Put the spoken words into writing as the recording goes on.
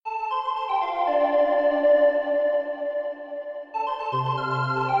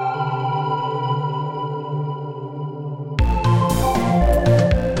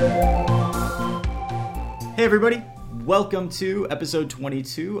Hey everybody, welcome to episode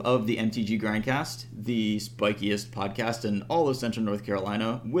 22 of the MTG Grindcast, the spikiest podcast in all of Central North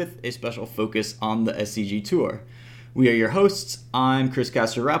Carolina with a special focus on the SCG Tour. We are your hosts, I'm Chris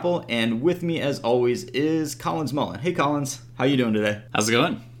Castor-Rappel, and with me as always is Collins Mullen. Hey Collins, how you doing today? How's it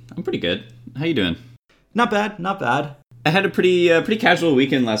going? I'm pretty good. How you doing? Not bad, not bad. I had a pretty casual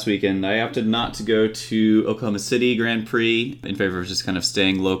weekend last weekend. I opted not to go to Oklahoma City Grand Prix in favor of just kind of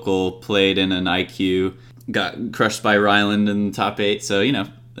staying local, played in an IQ, got crushed by Ryland in the top 8, so, you know,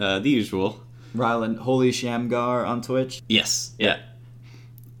 the usual. Ryland, Holy Shamgar on Twitch? Yes, yeah.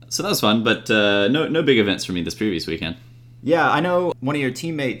 So that was fun, but no big events for me this previous weekend. Yeah, I know one of your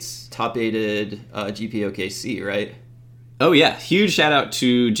teammates top 8'd GPOKC, right? Oh yeah, huge shout out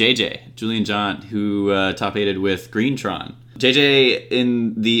to JJ, Julian John, who top 8'd with Greentron. JJ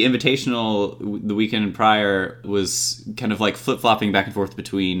in the Invitational the weekend prior was kind of like flip-flopping back and forth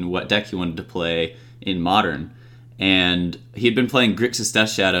between what deck he wanted to play in Modern. And he had been playing Grixis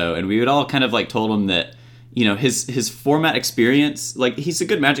Death Shadow, and we had all kind of like told him that, you know, his format experience, like he's a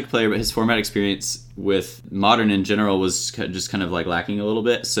good Magic player, but his format experience with Modern in general was just kind of like lacking a little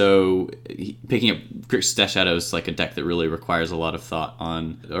bit. So picking up Grixis Death Shadow is like a deck that really requires a lot of thought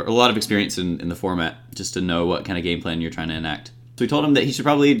on, or a lot of experience in the format, just to know what kind of game plan you're trying to enact. So we told him that he should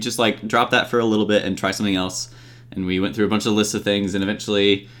probably just like drop that for a little bit and try something else. And we went through a bunch of lists of things, and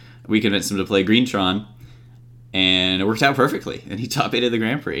eventually we convinced him to play Greentron, and it worked out perfectly. And he top 8'd the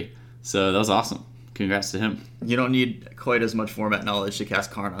Grand Prix. So that was awesome. Congrats to him. You don't need quite as much format knowledge to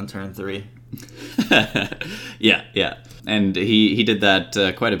cast Karn on turn 3. Yeah. And he did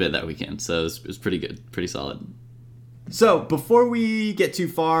that quite a bit that weekend, so it was pretty good, pretty solid. So, before we get too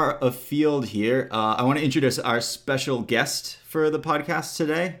far afield here, I want to introduce our special guest for the podcast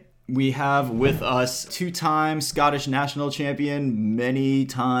today. We have with us two-time Scottish national champion,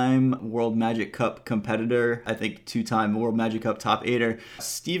 many-time World Magic Cup competitor, I think two-time World Magic Cup top 8er,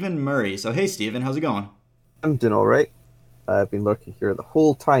 Stephen Murray. So, hey Stephen, how's it going? I'm doing all right. I've been lurking here the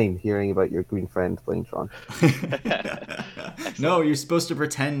whole time hearing about your green friend playing Tron. No, you're supposed to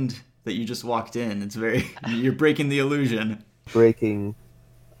pretend that you just walked in. You're breaking the illusion.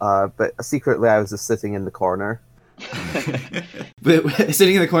 But secretly I was just sitting in the corner. But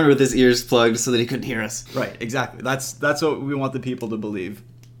sitting in the corner with his ears plugged so that he couldn't hear us. Right, exactly. That's what we want the people to believe.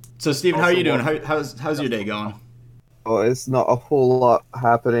 So, Stephen, how are you doing? How's your day going? Oh, it's not a whole lot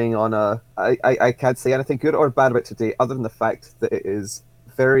happening I can't say anything good or bad about today other than the fact that it is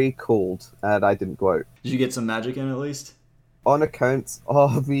very cold and I didn't go out. Did you get some Magic in at least? On account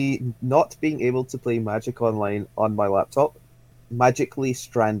of me not being able to play Magic Online on my laptop, magically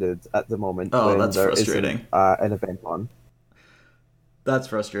stranded at the moment. Oh, that's frustrating. An event on. That's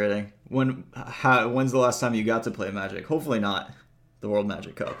frustrating. When's the last time you got to play Magic? Hopefully not the World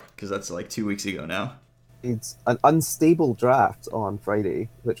Magic Cup, because that's like 2 weeks ago now. It's an unstable draft on Friday,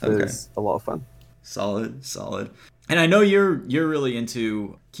 which was a lot of fun. Solid. And I know you're really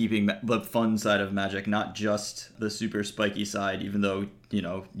into keeping the fun side of Magic, not just the super spiky side, even though, you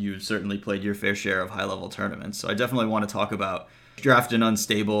know, you've certainly played your fair share of high-level tournaments. So I definitely want to talk about drafting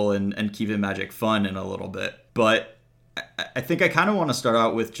unstable and keeping Magic fun in a little bit. But I think I kind of want to start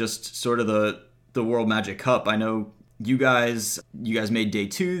out with just sort of the World Magic Cup. I know you guys made day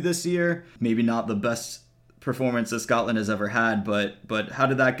 2 this year. Maybe not the best performance that Scotland has ever had, but how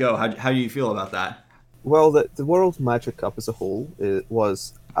did that go? How do you feel about that? Well, the World Magic Cup as a whole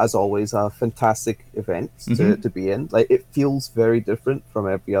was, as always, a fantastic event to be in. Like, it feels very different from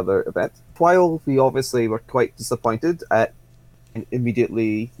every other event. While we obviously were quite disappointed at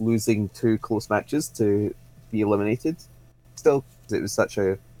immediately losing 2 close matches to be eliminated, still, it was such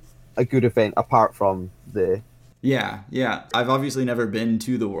a good event apart from the... Yeah. I've obviously never been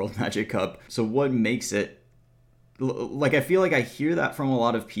to the World Magic Cup, so what makes it... Like, I feel like I hear that from a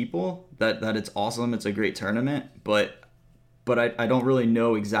lot of people, that it's awesome, it's a great tournament, but I don't really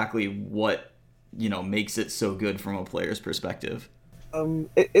know exactly what, you know, makes it so good from a player's perspective.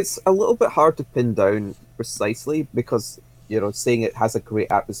 It's a little bit hard to pin down precisely because, you know, saying it has a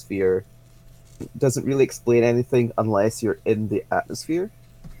great atmosphere doesn't really explain anything unless you're in the atmosphere.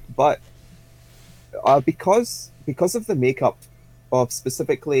 But because of the makeup of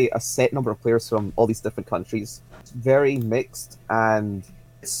specifically a set number of players from all these different countries, it's very mixed, and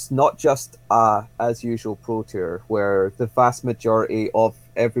it's not just as usual pro tour where the vast majority of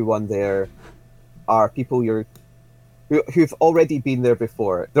everyone there are people who've already been there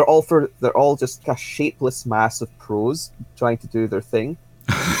before. They're all just a shapeless mass of pros trying to do their thing.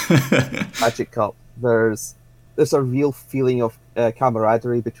 Magic Cup, there's a real feeling of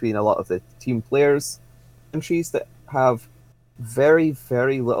camaraderie between a lot of the team players. Countries that have very,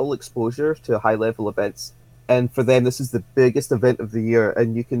 very little exposure to high-level events And for them, this is the biggest event of the year,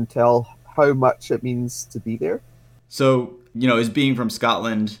 and you can tell how much it means to be there. So, as being from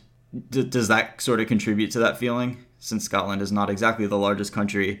Scotland, does that sort of contribute to that feeling? Since Scotland is not exactly the largest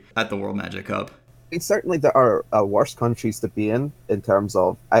country at the World Magic Cup. Certainly, there are worse countries to be in terms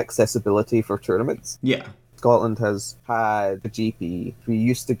of accessibility for tournaments. Yeah. Scotland has had a GP. We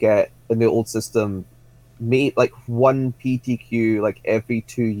used to get, in the old system, made like one PTQ like every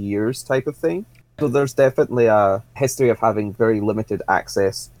 2 years type of thing. So there's definitely a history of having very limited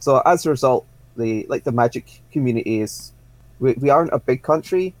access. So as a result, the Magic community is, we aren't a big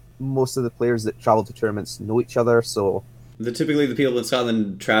country. Most of the players that travel to tournaments know each other, so Typically the people in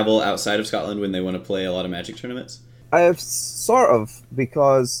Scotland travel outside of Scotland when they want to play a lot of Magic tournaments? I have sort of,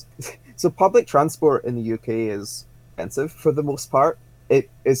 because so public transport in the UK is expensive for the most part. It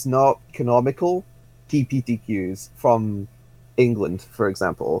is not economical TPTQs from England, for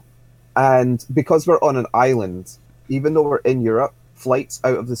example. And because we're on an island, even though we're in Europe, flights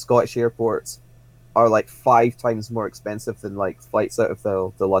out of the Scottish airports are like 5 times more expensive than like flights out of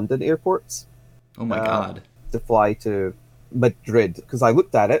the London airports. Oh my God. To fly to Madrid, because I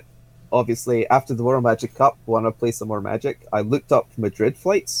looked at it. Obviously, after the World Magic Cup, want to play some more Magic, I looked up Madrid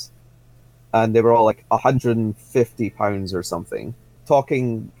flights, and they were all like £150 or something.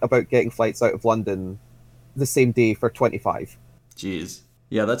 Talking about getting flights out of London the same day for 25. Jeez.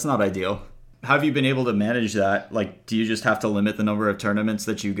 Yeah, that's not ideal. How have you been able to manage that? Like, do you just have to limit the number of tournaments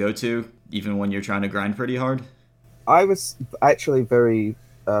that you go to, even when you're trying to grind pretty hard? I was actually very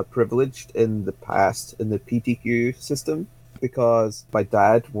privileged in the past in the PTQ system, because my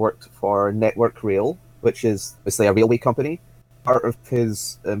dad worked for Network Rail, which is obviously a railway company. Part of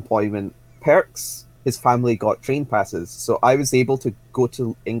his employment perks, his family got train passes. So I was able to go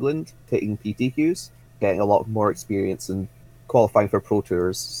to England taking PTQs, getting a lot more experience and qualifying for Pro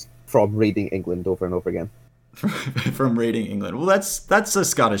Tours from raiding England over and over again. From raiding England. Well, that's a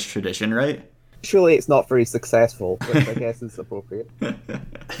Scottish tradition, right? Surely it's not very successful, which I guess is appropriate.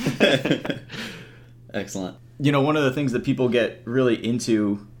 Excellent. One of the things that people get really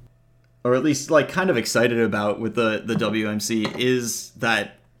into, or at least like kind of excited about with the WMC, is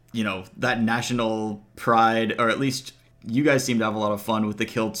that, that national pride, or at least you guys seem to have a lot of fun with the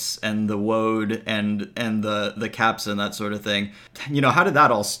kilts and the woad and the caps and that sort of thing. How did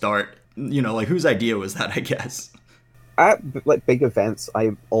that all start? Like whose idea was that, I guess? At like big events,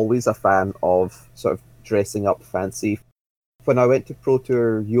 I'm always a fan of sort of dressing up fancy. When I went to Pro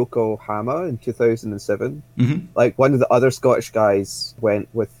Tour Yokohama in 2007, like one of the other Scottish guys went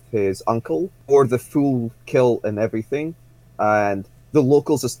with his uncle, wore the full kilt and everything, and the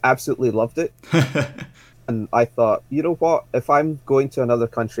locals just absolutely loved it. And I thought, you know what? If I'm going to another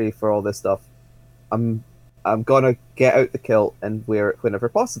country for all this stuff, I'm gonna get out the kilt and wear it whenever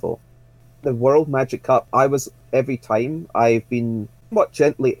possible. The World Magic Cup, every time I've been somewhat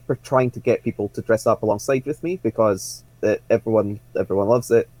gently for trying to get people to dress up alongside with me, because everyone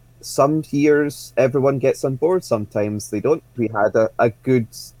loves it. Some years everyone gets on board, sometimes they don't. We had a good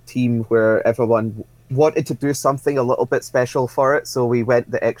team where everyone wanted to do something a little bit special for it, so we went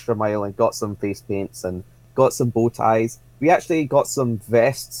the extra mile and got some face paints and got some bow ties. We actually got some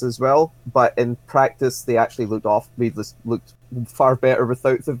vests as well, but in practice they actually looked far better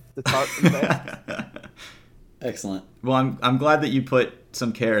without the tarps and vest. Excellent. Well, I'm glad that you put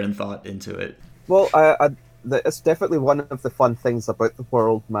some care and thought into it. Well, it's definitely one of the fun things about the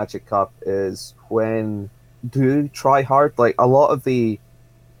World Magic Cup is when do try hard. Like a lot of the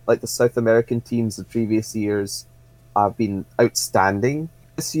South American teams of previous years have been outstanding.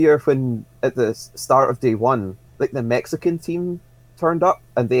 This year, when at the start of day one, like the Mexican team turned up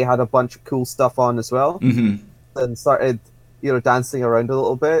and they had a bunch of cool stuff on as well, and started dancing around a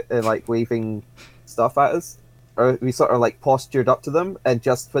little bit and like waving stuff at us. Or we sort of like postured up to them, and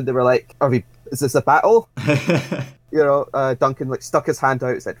just when they were like, is this a battle? Duncan like stuck his hand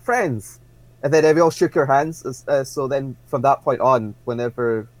out and said, "Friends," and then we all shook our hands. So then from that point on,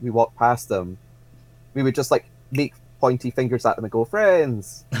 whenever we walked past them, we would just like make pointy fingers at them and go,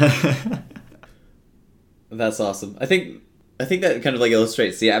 "Friends." That's awesome. I think that kind of like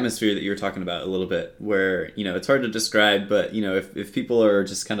illustrates the atmosphere that you were talking about a little bit, where it's hard to describe, but if people are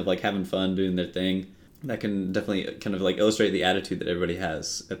just kind of like having fun doing their thing, that can definitely kind of like illustrate the attitude that everybody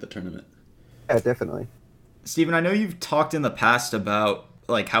has at the tournament. Yeah, definitely. Steven, I know you've talked in the past about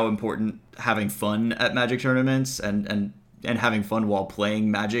like how important having fun at Magic tournaments and having fun while playing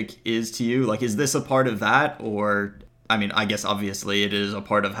Magic is to you. Like, is this a part of that? Or, I mean, I guess obviously it is a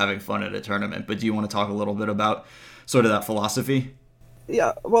part of having fun at a tournament, but do you want to talk a little bit about sort of that philosophy?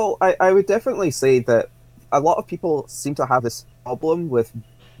 Yeah, well, I would definitely say that a lot of people seem to have this problem with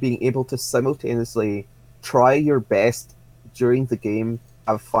being able to simultaneously try your best during the game,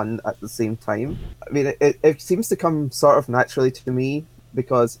 have fun at the same time. I mean, it seems to come sort of naturally to me,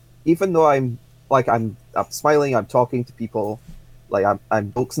 because even though I'm smiling, I'm talking to people, like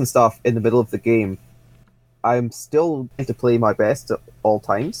I'm jokes and stuff in the middle of the game, I'm still trying to play my best at all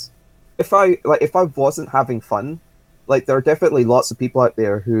times. If I wasn't having fun, like there are definitely lots of people out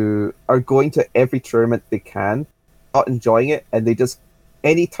there who are going to every tournament they can, not enjoying it, and they just,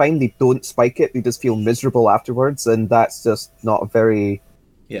 anytime they don't spike it, they just feel miserable afterwards, and that's just not very...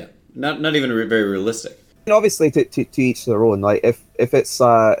 Yeah, not even very realistic. And obviously, to each their own. Like if it's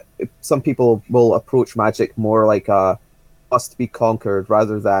if some people will approach Magic more like a must be conquered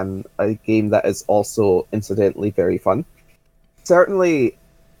rather than a game that is also incidentally very fun. Certainly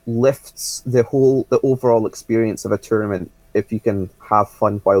lifts the overall experience of a tournament if you can have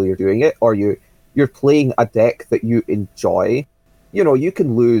fun while you're doing it, or you're playing a deck that you enjoy. You know, you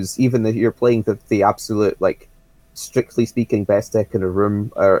can lose even if you're playing the absolute, like, strictly speaking, best deck in a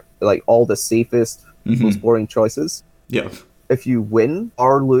room, or like all the safest, most boring choices. Yeah. If you win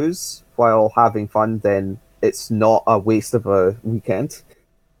or lose while having fun, then it's not a waste of a weekend.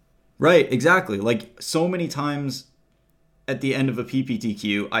 Right, exactly. Like, so many times at the end of a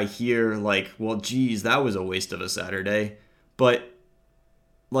PPTQ, I hear, like, well, geez, that was a waste of a Saturday. But,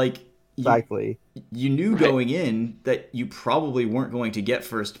 like, Exactly. you knew going in that you probably weren't going to get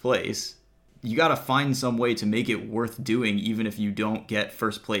first place. You got to find some way to make it worth doing, even if you don't get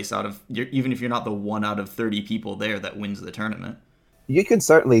first place even if you're not the 1 out of 30 people there that wins the tournament. You can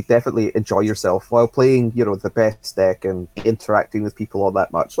definitely enjoy yourself while playing, you know, the best deck and interacting with people all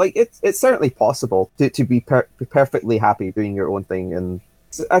that much. Like, it's certainly possible to be perfectly happy doing your own thing, and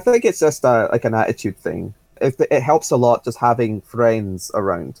I think it's just like an attitude thing. It helps a lot just having friends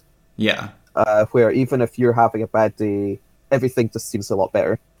around. Yeah. Where even if you're having a bad day, everything just seems a lot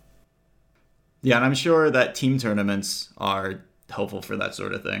better. Yeah, and I'm sure that team tournaments are helpful for that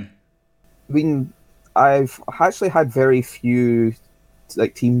sort of thing. I mean, I've actually had very few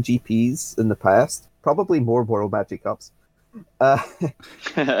like team GPs in the past. Probably more World Magic Cups.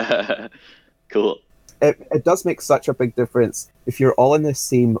 Cool. It does make such a big difference if you're all in the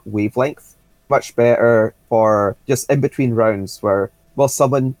same wavelength. Much better for just in between rounds where, well,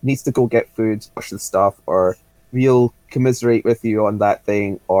 someone needs to go get food, push the stuff, or we'll commiserate with you on that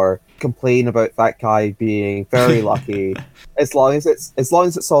thing, or complain about that guy being very lucky. As long as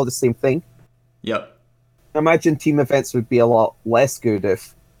it's all the same thing. Yep. I imagine team events would be a lot less good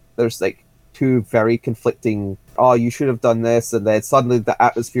if there's like two very conflicting, oh, you should have done this, and then suddenly the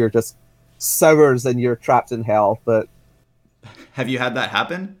atmosphere just sours and you're trapped in hell. But have you had that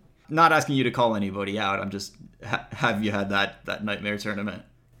happen? Not asking you to call anybody out. I'm just, have you had that nightmare tournament?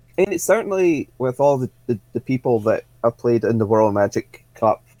 And it's certainly with all the people that I've played in the World Magic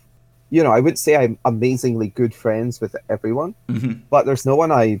Cup, you know, I wouldn't say I'm amazingly good friends with everyone, but there's no one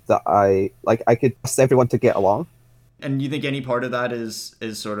that I could trust everyone to get along. And you think any part of that is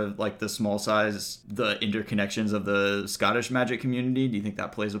sort of like the small size, the interconnections of the Scottish Magic community? Do you think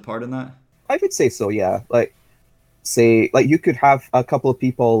that plays a part in that? I would say so, yeah. Like, say, like you could have a couple of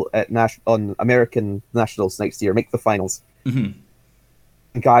people at on American Nationals next year make the finals.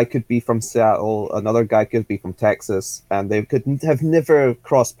 A guy could be from Seattle, another guy could be from Texas, and they could have never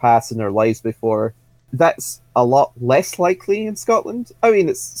crossed paths in their lives before. That's a lot less likely in Scotland. I mean,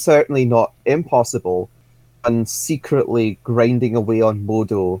 it's certainly not impossible, and secretly grinding away on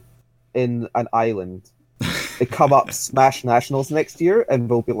Modo in an island. They come up Smash Nationals next year, and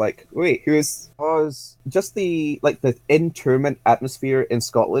we'll be like, wait, just the in-tournament atmosphere in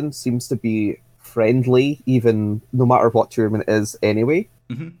Scotland seems to be friendly, even no matter what tournament it is anyway.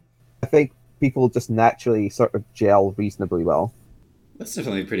 I think people just naturally sort of gel reasonably well. That's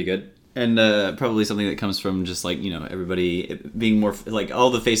definitely pretty good. And probably something that comes from just like, you know, everybody being more, like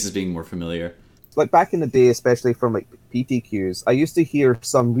all the faces being more familiar. Like back in the day, especially from like PTQs, I used to hear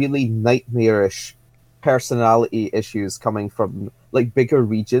some really nightmarish personality issues coming from like bigger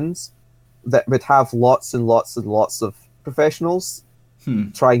regions that would have lots and lots and lots of professionals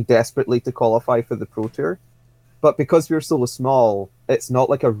trying desperately to qualify for the Pro Tour. But because we're so small, it's not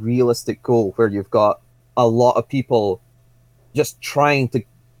like a realistic goal where you've got a lot of people just trying to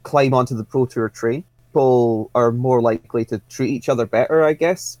climb onto the Pro Tour train. People are more likely to treat each other better, I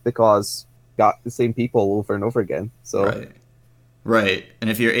guess, because got the same people over and over again. So Right.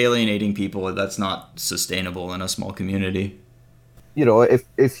 And if you're alienating people, that's not sustainable in a small community. You know,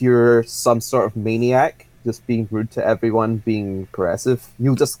 if you're some sort of maniac, just being rude to everyone, being aggressive,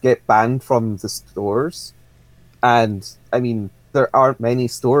 you'll just get banned from the stores. And I mean, there aren't many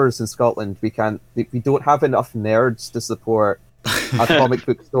stores in Scotland. We don't have enough nerds to support a comic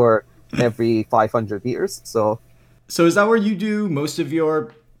book store every 500 meters. So is that where you do most of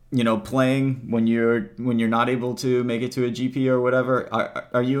your, playing when you're not able to make it to a GP or whatever?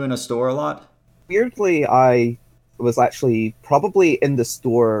 Are you in a store a lot? weirdly, I was actually probably in the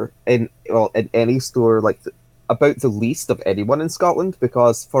store in any store like about the least of anyone in Scotland,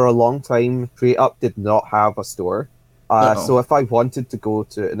 because for a long time TradeUp did not have a store. So if I wanted to go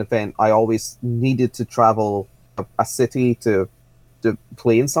to an event, I always needed to travel a city to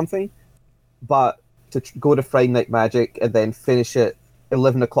play in something. But to go to Friday Night Magic and then finish it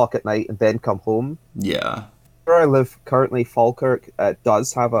 11 o'clock at night and then come home. Yeah. Where I live currently, Falkirk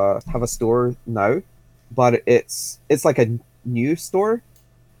does have a store now, but it's like a new store,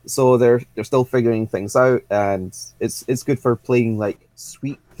 so they're still figuring things out, and it's good for playing like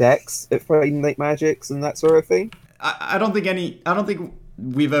sweet decks at Friday Night Magics and that sort of thing. I don't think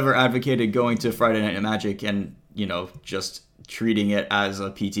we've ever advocated going to Friday Night Magic and just treating it as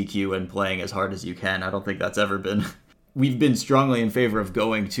a PTQ and playing as hard as you can. I don't think that's ever been. We've been strongly in favor of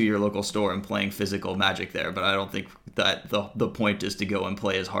going to your local store and playing physical Magic there, but I don't think that the point is to go and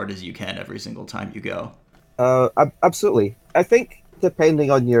play as hard as you can every single time you go. Absolutely. I think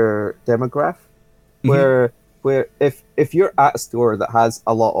depending on your demographic, where if you're at a store that has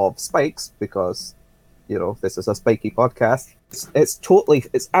a lot of spikes, because this is a spiky podcast,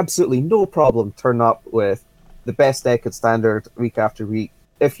 it's absolutely no problem turn up with the best deck at Standard week after week.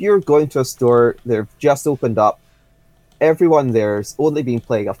 If you're going to a store, they've just opened up, everyone there's only been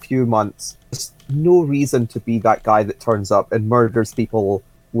playing a few months, there's no reason to be that guy that turns up and murders people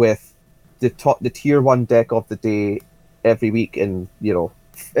with the tier 1 deck of the day every week. And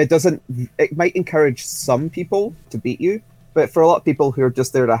it might encourage some people to beat you, but for a lot of people who are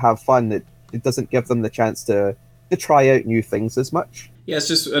just there to have fun, it doesn't give them the chance to try out new things as much. Yeah, it's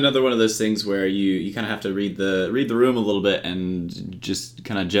just another one of those things where you kind of have to read the room a little bit and just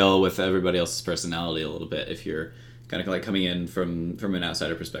kind of gel with everybody else's personality a little bit if you're kind of like coming in from an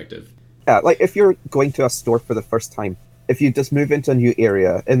outsider perspective. Yeah, like if you're going to a store for the first time, if you just move into a new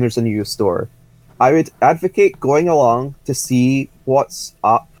area and there's a new store, I would advocate going along to see what's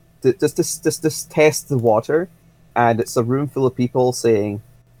up, just test the water. And it's a room full of people saying,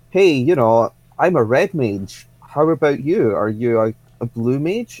 hey, I'm a red mage. How about you? Are you a blue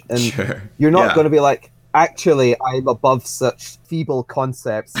mage? And sure. You're not going to be like, actually, I'm above such feeble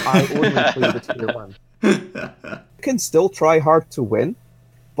concepts. I only play the tier 1. You can still try hard to win,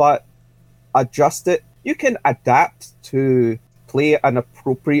 but adjust it. You can adapt to play an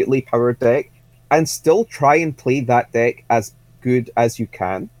appropriately powered deck and still try and play that deck as good as you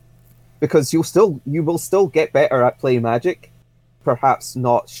can, because you will still get better at playing Magic. Perhaps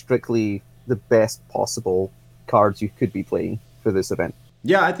not strictly the best possible cards you could be playing for this event.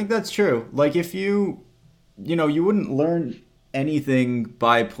 Yeah, I think that's true. Like if you wouldn't learn anything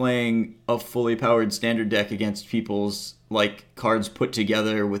by playing a fully powered standard deck against people's like cards put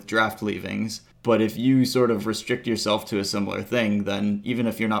together with draft leavings. But if you sort of restrict yourself to a similar thing, then even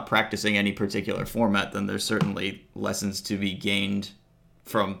if you're not practicing any particular format, then there's certainly lessons to be gained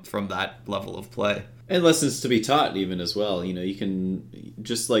from that level of play. And lessons to be taught even as well. You can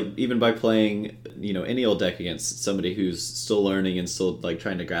just like even by playing, any old deck against somebody who's still learning and still like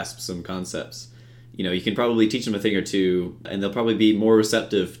trying to grasp some concepts. You can probably teach them a thing or two, and they'll probably be more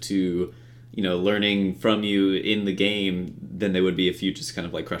receptive to, learning from you in the game than they would be if you just kind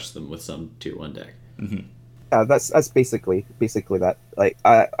of like crush them with some tier 1 deck. Mm-hmm. Yeah, that's basically that. Like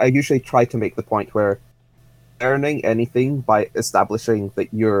I usually try to make the point where learning anything by establishing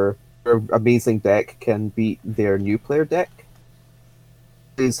that your amazing deck can beat their new player deck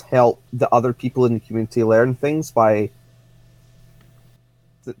is help the other people in the community learn things by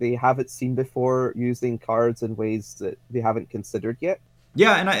that they haven't seen before, using cards in ways that they haven't considered yet.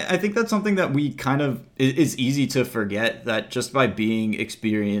 Yeah, and I think that's something that we kind of is easy to forget, that just by being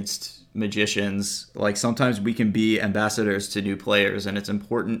experienced magicians, like sometimes we can be ambassadors to new players, and it's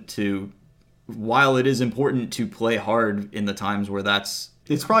important to, while it is important to play hard in the times where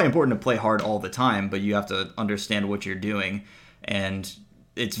it's probably important to play hard all the time, but you have to understand what you're doing, and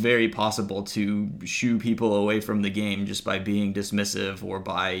it's very possible to shoo people away from the game just by being dismissive or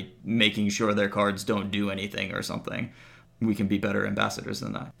by making sure their cards don't do anything or something. We can be better ambassadors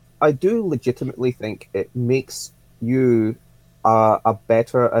than that. I do legitimately think it makes you a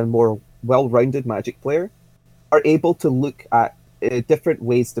better and more well-rounded Magic player, are able to look at different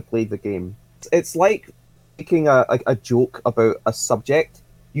ways to play the game. It's like making a joke about a subject.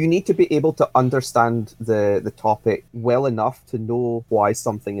 You need to be able to understand the topic well enough to know why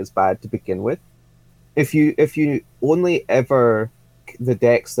something is bad to begin with. If you only ever the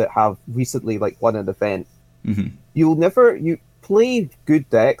decks that have recently like won an event, mm-hmm. play good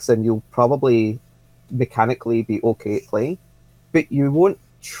decks and you'll probably mechanically be okay at playing, but you won't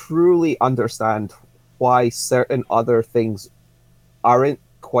truly understand why certain other things aren't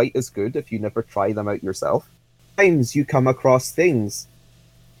quite as good if you never try them out yourself. Sometimes you come across things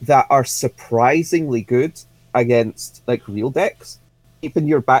that are surprisingly good against like real decks. Keep in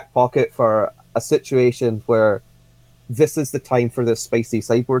your back pocket for a situation where this is the time for this spicy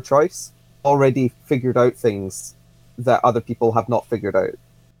sideboard choice. Already figured out things that other people have not figured out.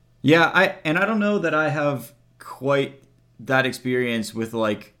 Yeah, I don't know that I have quite that experience with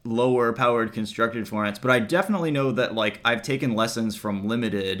like lower powered constructed formats, but I definitely know that like I've taken lessons from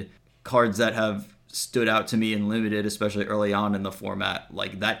limited cards that have stood out to me in limited, especially early on in the format.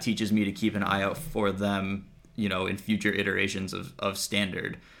 Like that teaches me to keep an eye out for them, in future iterations of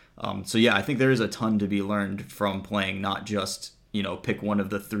standard. So yeah, I think there is a ton to be learned from playing, not just, pick one of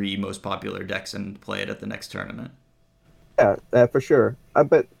the 3 most popular decks and play it at the next tournament. Yeah, for sure.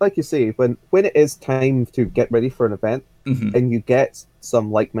 But like you say, when it is time to get ready for an event, and you get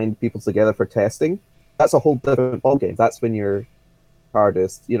some like-minded people together for testing, that's a whole different ballgame. That's when you're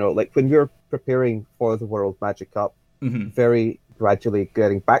hardest. Like when we were preparing for the World Magic Cup, very gradually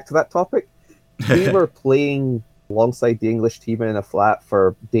getting back to that topic, we were playing alongside the English team in a flat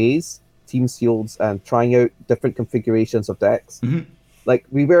for days, team sealed, and trying out different configurations of decks. Like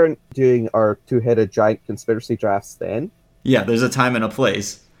we weren't doing our 2-headed giant conspiracy drafts then. Yeah, there's a time and a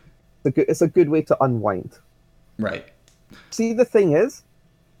place. It's a good way to unwind. Right. See, the thing is,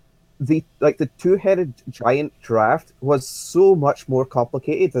 the 2-headed giant draft was so much more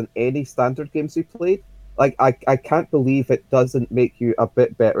complicated than any standard games we played. Like I can't believe it doesn't make you a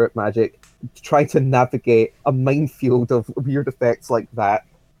bit better at Magic trying to navigate a minefield of weird effects like that.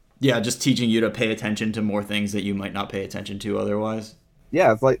 Yeah, just teaching you to pay attention to more things that you might not pay attention to otherwise.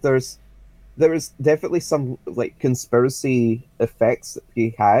 Yeah, it's like there was definitely some like conspiracy effects that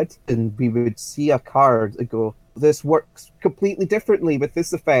we had, and we would see a card and go, this works completely differently with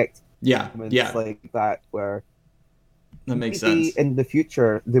this effect. Yeah, It's like that, where that makes maybe sense. in the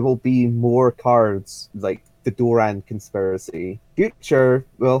future there will be more cards like the Doran conspiracy. Future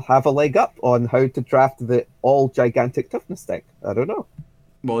will have a leg up on how to draft the all gigantic toughness deck. I don't know.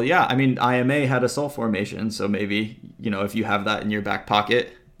 Well, yeah, I mean, IMA had assault formation, so maybe, if you have that in your back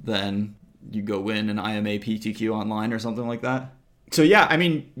pocket, then you go win an IMA PTQ online or something like that. So yeah, I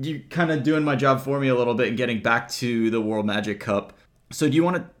mean, you kind of doing my job for me a little bit and getting back to the World Magic Cup. So do you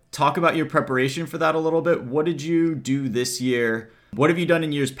want to talk about your preparation for that a little bit? What did you do this year? What have you done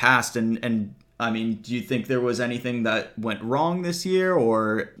in years past? And I mean, do you think there was anything that went wrong this year?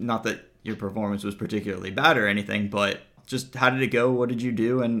 Or not that your performance was particularly bad or anything, but just how did it go? What did you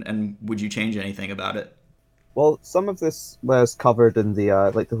do? And would you change anything about it? Well, some of this was covered in the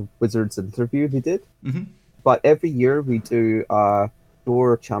the Wizards interview they did. Mm-hmm. But every year we do a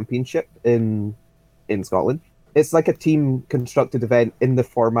Tour Championship in Scotland. It's like a team constructed event in the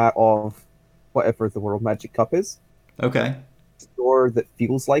format of whatever the World Magic Cup is. Okay. A store that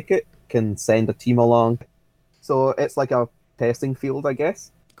feels like it can send a team along. So it's like a testing field, I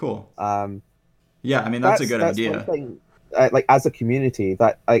guess. Cool. Yeah, I mean, that's a good idea. One thing, like as a community,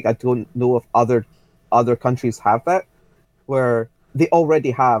 that I don't know if other countries have that, where they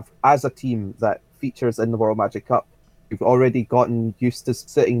already have, as a team that features in the World Magic Cup, you've already gotten used to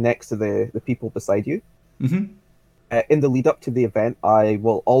sitting next to the people beside you. Mm-hmm. In the lead up to the event, I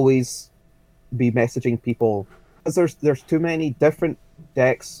will always be messaging people, because there's too many different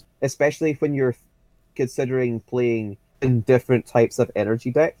decks, especially when you're considering playing in different types of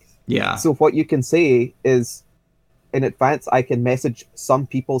energy deck. Yeah. So what you can say is, in advance, I can message some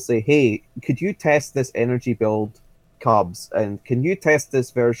people, say, hey, could you test this energy build, Cubs? And can you test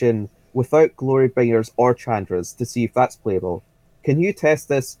this version without Glorybringers or Chandras to see if that's playable? Can you test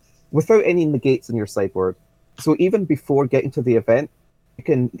this without any negates in your sideboard? So even before getting to the event, you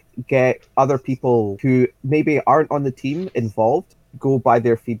can get other people who maybe aren't on the team involved, go by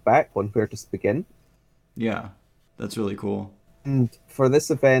their feedback on where to begin. Yeah, that's really cool. And for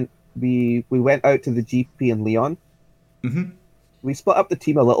this event, we went out to the GP in Lyon. Mm-hmm. We split up the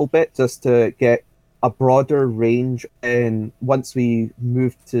team a little bit just to get a broader range, and once we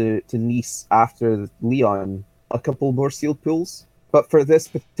moved to Nice after Lyon, a couple more sealed pools. But for this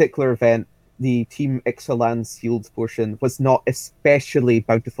particular event, the Team Ixalan sealed portion was not especially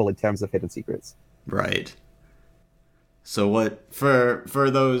bountiful in terms of hidden secrets. Right. So what, for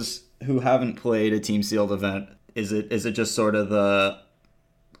those who haven't played a team sealed event, is it just sort of the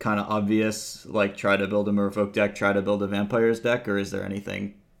kind of obvious, like try to build a Merfolk deck, try to build a Vampires deck, or is there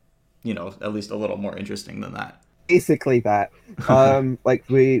anything, at least a little more interesting than that? Basically that. Like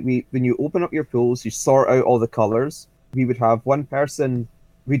we when you open up your pools, you sort out all the colors. we would have one person,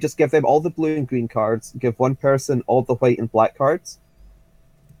 we just give them all the blue and green cards, give one person all the white and black cards,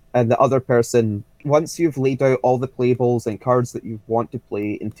 and the other person, once you've laid out all the playables and cards that you want to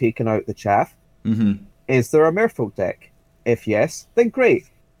play and taken out the chaff, is there a Merfolk deck? If yes, then great.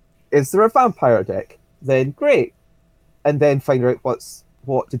 Is there a vampire deck? Then great. And then find out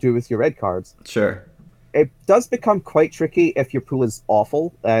what to do with your red cards. Sure. It does become quite tricky if your pool is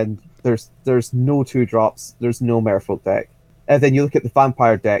awful and there's no 2-drops, there's no Merfolk deck. And then you look at the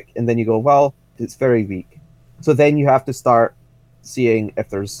vampire deck and then you go, well, it's very weak. So then you have to start seeing if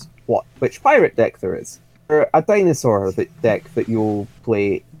there's which pirate deck there is. Or a dinosaur deck that you'll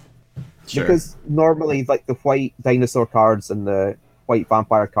play. Sure. Because normally like the white dinosaur cards and the white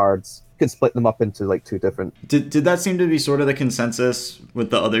vampire cards, you can split them up into like 2 different. Did that seem to be sort of the consensus with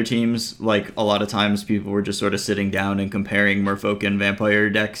the other teams? Like a lot of times people were just sort of sitting down and comparing Merfolk and vampire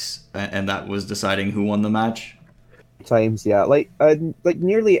decks, and that was deciding who won the match? Times, yeah. Like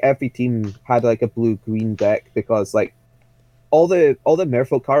nearly every team had like a blue-green deck because like all the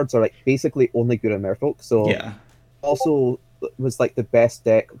Merfolk cards are like basically only good at Merfolk. So yeah. Also was like the best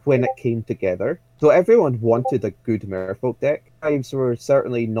deck when it came together. So everyone wanted a good Merfolk deck. Times were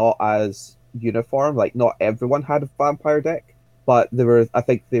certainly not as uniform. Like not everyone had a vampire deck, but I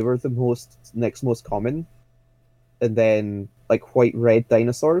think they were the next most common. And then like white-red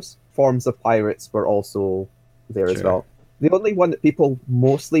dinosaurs, forms of pirates were also there as well. The only one that people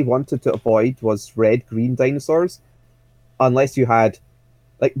mostly wanted to avoid was red-green dinosaurs, unless you had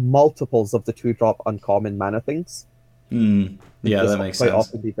like multiples of the 2-drop uncommon mana things. Yeah, that makes sense. Quite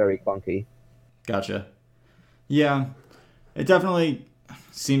often be very clunky. Gotcha. Yeah, it definitely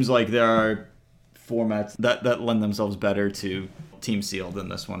seems like there are formats that lend themselves better to Team Seal than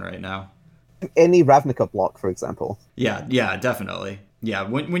this one right now. Any Ravnica block, for example. Yeah, definitely. Yeah,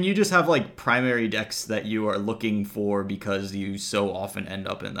 when you just have like primary decks that you are looking for because you so often end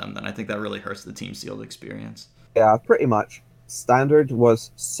up in them, then I think that really hurts the Team Sealed experience. Yeah, pretty much. Standard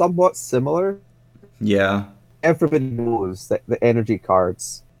was somewhat similar. Yeah. Everybody knows that the energy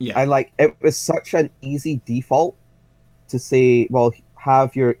cards. Yeah. And like it was such an easy default to say, well,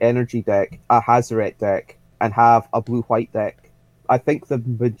 have your energy deck, a Hazoret deck, and have a blue-white deck. I think the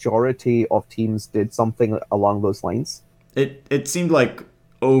majority of teams did something along those lines. It seemed like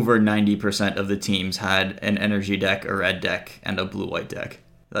over 90% of the teams had an energy deck, a red deck, and a blue-white deck.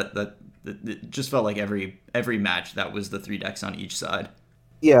 That it just felt like every match that was the 3 decks on each side.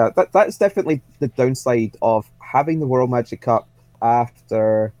 Yeah, that's definitely the downside of having the World Magic Cup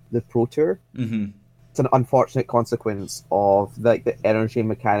after the Pro Tour. It's an unfortunate consequence of like the energy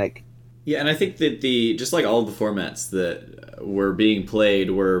mechanic. Yeah, and I think that just like all of the formats that were being played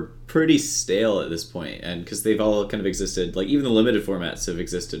were pretty stale at this point, and because they've all kind of existed, like even the limited formats have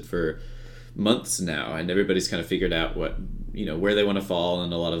existed for months now, and everybody's kind of figured out what where they want to fall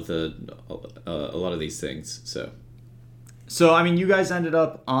in a lot of these things. So I mean, you guys ended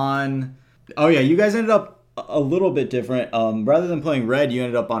up on. Oh yeah, you guys ended up a little bit different. Rather than playing red, you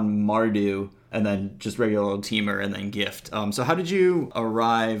ended up on Mardu, and then just regular old Teamer, and then Gift. So how did you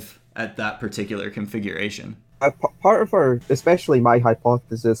arrive at that particular configuration? Part of especially my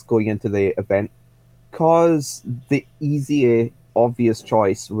hypothesis going into the event, because the easy, obvious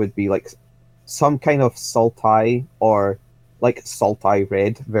choice would be like some kind of Sultai or like Sultai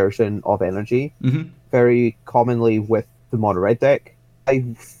red version of energy, very commonly with the mono red deck. I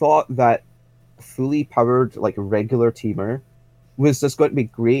thought that fully powered like regular Teamer was just going to be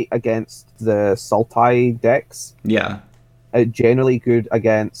great against the Sultai decks. Yeah. Generally good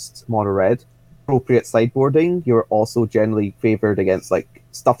against mono red. Appropriate sideboarding, you're also generally favored against like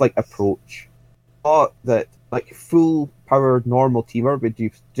stuff like Approach. Thought that like full powered normal Teamer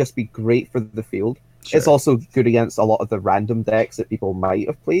would just be great for the field. Sure. It's also good against a lot of the random decks that people might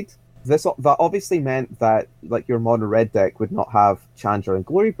have played. That obviously meant that like your mono red deck would not have Chandra and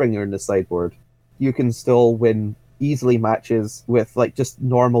Glorybringer in the sideboard. You can still win easily matches with like just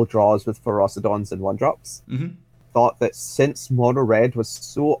normal draws with Ferocidons and 1-drops. Thought that since mono red was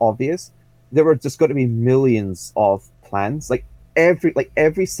so obvious, there were just going to be millions of plans. Like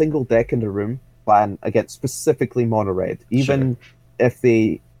every single deck in the room plan against specifically mono red, even if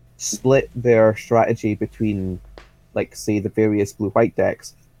they split their strategy between like say the various blue-white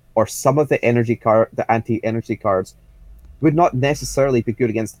decks, or some of the the anti-energy cards would not necessarily be good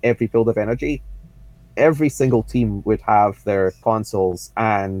against every build of energy. Every single team would have their consoles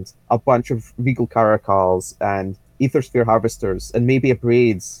and a bunch of Regal Caracals and Aethersphere Harvesters, and maybe a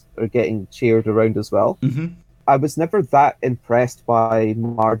Braids are getting cheered around as well. I was never that impressed by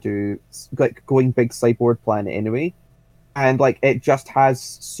Mardu like going big sideboard plan anyway, and like it just has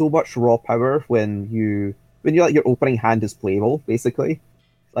so much raw power when you when you're like your opening hand is playable, basically.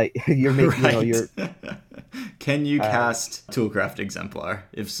 Like you're making, Right. you're Can you uh, cast Toolcraft Exemplar?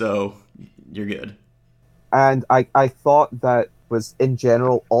 If so, you're good. and I thought that was in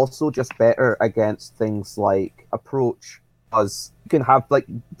general also just better against things like approach, because you can have like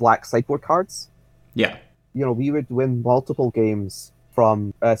black sideboard cards. Yeah. We would win multiple games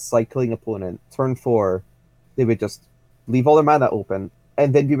from a cycling opponent. Turn 4, they would just leave all their mana open,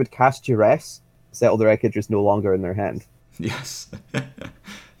 and then we would cast Duress, settle the wreckage is no longer in their hand. Yes.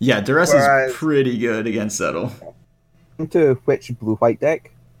 Yeah, Duress is Whereas pretty good against Settle. into which blue-white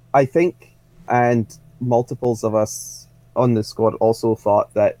deck, I think, and multiples of us on the squad also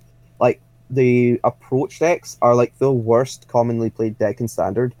thought that like the approach decks are like the worst commonly played deck in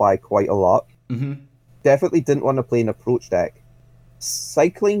Standard by quite a lot. Hmm. Definitely didn't want to play an approach deck.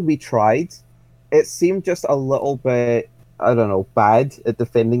 Cycling we tried. It seemed just a little bit, I don't know, bad at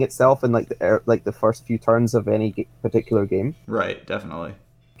defending itself in like the first few turns of any particular game. Right, definitely.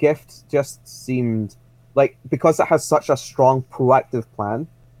 Gift just seemed like, because it has such a strong proactive plan,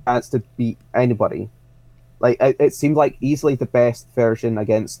 chance to beat anybody. Like it seemed like easily the best version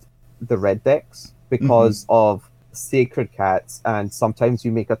against the red decks because of Sacred Cats, and sometimes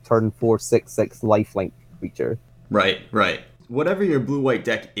you make a turn 4/6/6 lifelink creature. Right, right. Whatever your blue-white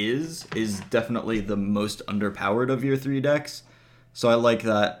deck is definitely the most underpowered of your three decks. So I like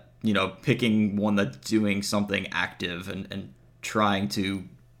that, picking one that's doing something active and trying to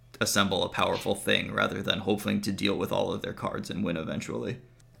assemble a powerful thing rather than hoping to deal with all of their cards and win eventually.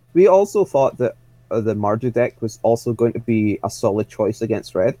 We also thought that the Mardu deck was also going to be a solid choice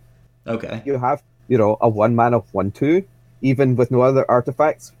against red. Okay. You have, a 1-mana 1/2, even with no other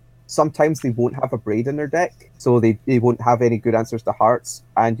artifacts. Sometimes they won't have a Braid in their deck, so they won't have any good answers to Hearts,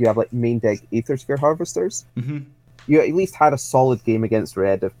 and you have like main deck Aethersphere Harvesters. Hmm. You at least had a solid game against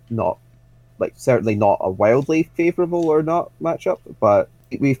red, if not, like, certainly not a wildly favorable or not matchup, but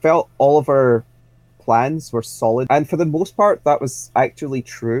we felt all of our plans were solid, and for the most part that was actually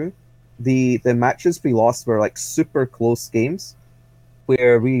true. The matches we lost were like super close games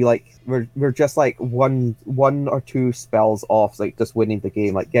where we're just like one or two spells off, like just winning the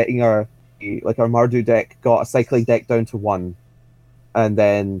game, like getting our Mardu deck got a cycling deck down to 1, and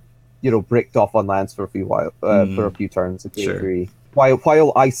then bricked off on lands for a few turns at game Sure. 3,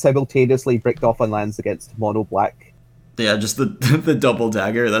 while I simultaneously bricked off on lands against mono black. Yeah, just the the double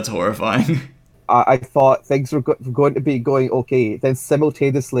dagger, that's horrifying. I thought things were going to be going okay, then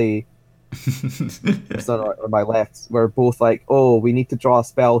simultaneously on my left, we're both like, oh, we need to draw a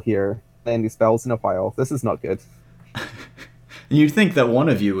spell here. Then the spell's in a pile. This is not good. You'd think that one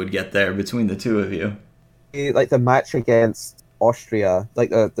of you would get there between the two of you. Like the match against Austria, like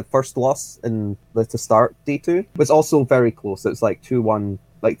the first loss to start D2 was also very close. It was like 2-1.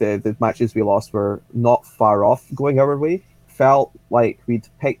 Like the matches we lost were not far off going our way. Felt like we'd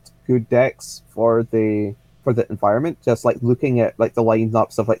picked good decks for the environment, just like looking at like the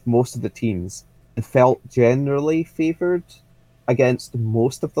lineups of like most of the teams, and felt generally favored against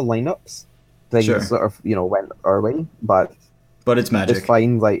most of the lineups. Things Sure. sort of went our way, but It's Magic. it's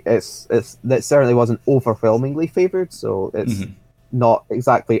fine. Like it certainly wasn't overwhelmingly favored, so it's Mhm. not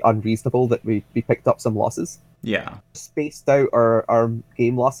exactly unreasonable that we picked up some losses. Yeah. Spaced out our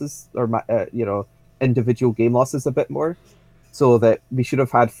game losses, or individual game losses a bit more, so that we should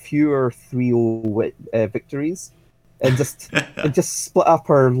have had fewer 3-0 victories, and just split up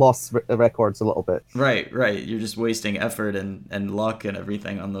our loss records a little bit. Right. You're just wasting effort and luck and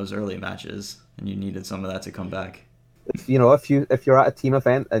everything on those early matches, and you needed some of that to come back. If you're at a team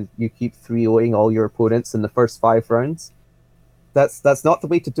event and you keep 3-0ing all your opponents in the first 5 rounds, that's not the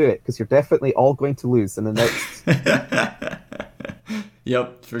way to do it, because you're definitely all going to lose in the next.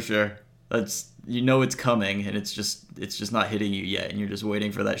 Yep, for sure. That's it's coming, and it's just not hitting you yet, and you're just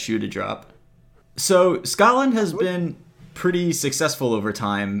waiting for that shoe to drop. So Scotland has been pretty successful over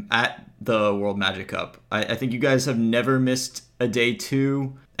time at the World Magic Cup. I think you guys have never missed a day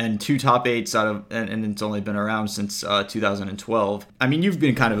 2 and 2 top 8s out of, and it's only been around since 2012. I mean, you've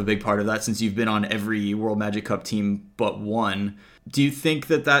been kind of a big part of that since you've been on every World Magic Cup team but one. Do you think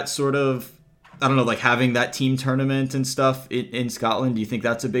that sort of, I don't know, like having that team tournament and stuff in Scotland, do you think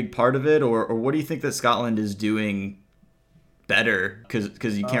that's a big part of it? Or what do you think that Scotland is doing better?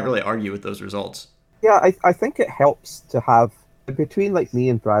 Because you can't really argue with those results. Yeah, I think it helps to have, between like me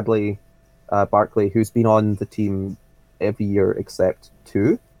and Bradley Barkley, who's been on the team every year except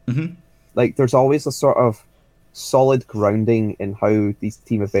 2. Mm-hmm. Like there's always a sort of solid grounding in how these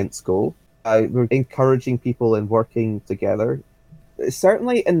team events go. We're encouraging people and working together.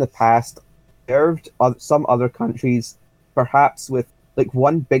 Certainly in the past, some other countries, perhaps with like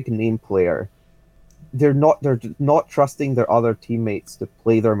one big name player, they're not trusting their other teammates to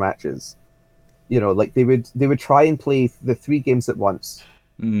play their matches. Like they would try and play the 3 games at once,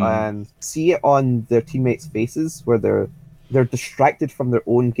 and see it on their teammates' faces where they're distracted from their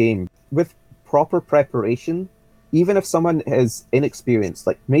own game. With proper preparation, even if someone is inexperienced,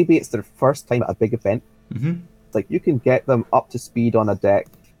 like maybe it's their first time at a big event, like you can get them up to speed on a deck.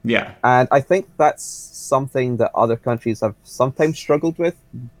 Yeah. And I think that's something that other countries have sometimes struggled with,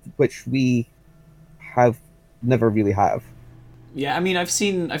 which we have never really have. Yeah, I mean, I've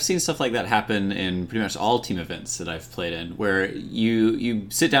seen stuff like that happen in pretty much all team events that I've played in, where you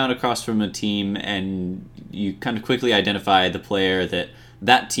sit down across from a team and you kind of quickly identify the player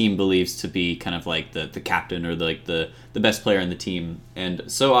that team believes to be kind of like the captain or the best player in the team. And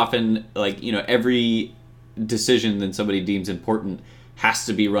so often, like, every decision that somebody deems important has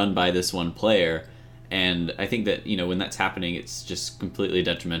to be run by this one player. And I think that, when that's happening, it's just completely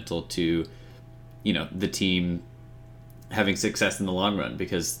detrimental to, the team having success in the long run,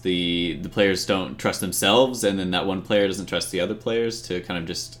 because the players don't trust themselves, and then that one player doesn't trust the other players to kind of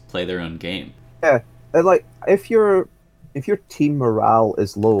just play their own game. Yeah, and like if your team morale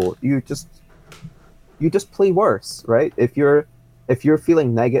is low, you just play worse, right? If you're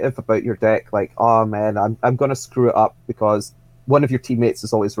feeling negative about your deck, like, oh man, I'm gonna screw it up because one of your teammates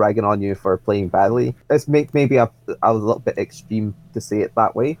is always ragging on you for playing badly. It's maybe a little bit extreme to say it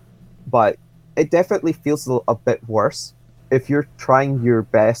that way, but it definitely feels a bit worse if you're trying your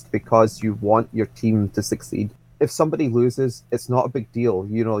best because you want your team to succeed. If somebody loses, it's not a big deal.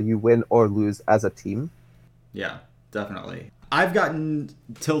 You win or lose as a team. Yeah, definitely. I've gotten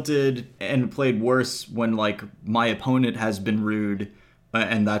tilted and played worse when, like, my opponent has been rude,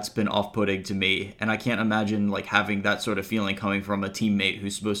 and that's been off-putting to me. And I can't imagine, like, having that sort of feeling coming from a teammate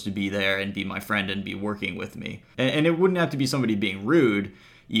who's supposed to be there and be my friend and be working with me. And it wouldn't have to be somebody being rude,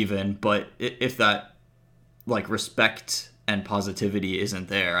 even, but if that, like, respect and positivity isn't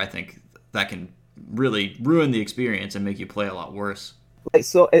there, I think that can really ruin the experience and make you play a lot worse. Like,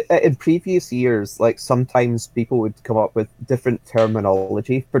 so in previous years, like, sometimes people would come up with different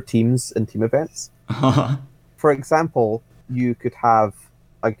terminology for teams and team events. For example, you could have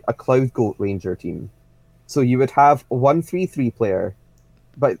a Cloud Goat Ranger team. So you would have a 1/3/3 player,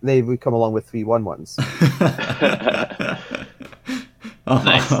 but they would come along with 3 1/1s.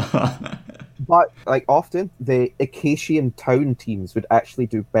 Nice. But, like, often the Acacian Town teams would actually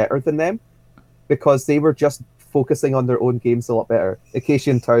do better than them because they were just focusing on their own games a lot better.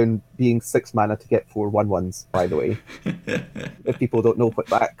 Acacian Town being 6 mana to get 4 1/1s, by the way. If people don't know what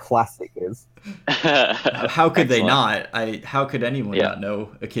that classic is. How could they not? How could anyone not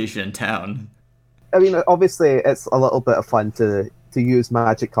know Acacian Town? I mean, obviously, it's a little bit of fun to use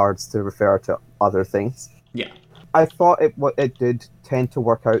Magic cards to refer to other things. Yeah. I thought it did tend to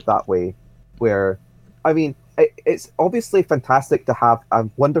work out that way, where, I mean, it's obviously fantastic to have a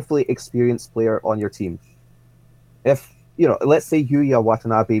wonderfully experienced player on your team. If, let's say Yuya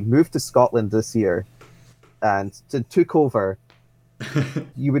Watanabe moved to Scotland this year and took over,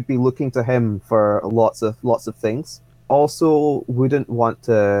 you would be looking to him for lots of things. Also, wouldn't want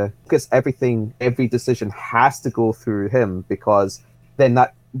to, because every decision has to go through him, because then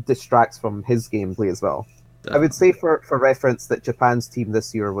that distracts from his gameplay as well. Definitely. I would say for reference that Japan's team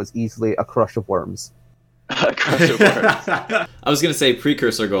this year was easily a crush of worms. A crush of worms. I was going to say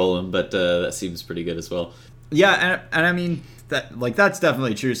Precursor Golem, but that seems pretty good as well. Yeah, and I mean, that's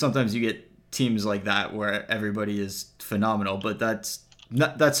definitely true. Sometimes you get teams like that where everybody is phenomenal, but that's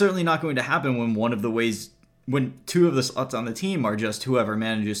certainly not going to happen when 2 of the slots on the team are just whoever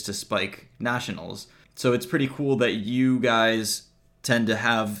manages to spike nationals. So it's pretty cool that you guys tend to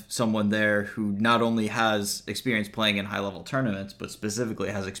have someone there who not only has experience playing in high-level tournaments, but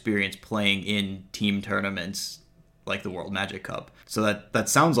specifically has experience playing in team tournaments like the World Magic Cup. So that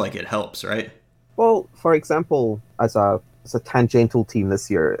sounds like it helps, right? Well, for example, as a tangential team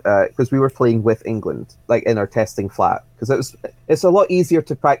this year, because we were playing with England, like in our testing flat, because it's a lot easier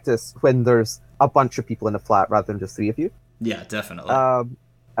to practice when there's a bunch of people in a flat rather than just 3 of you. Yeah, definitely.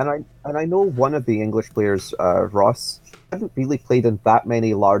 And I know one of the English players, Ross, hadn't really played in that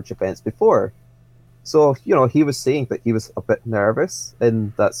many large events before. So, he was saying that he was a bit nervous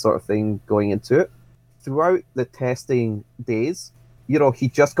in that sort of thing going into it. Throughout the testing days, he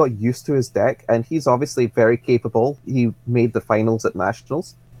just got used to his deck, and he's obviously very capable. He made the finals at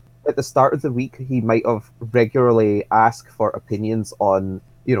Nationals. At the start of the week, he might have regularly asked for opinions on,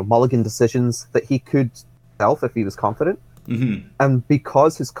 mulligan decisions that he could self if he was confident. Mm-hmm. And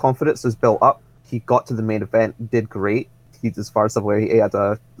because his confidence was built up, he got to the main event, did great. As far as I'm aware, he had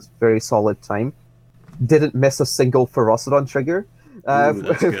a very solid time. Didn't miss a single Ferocidon trigger,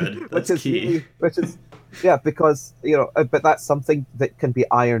 That's good. which That's is key. really, which is yeah, because but that's something that can be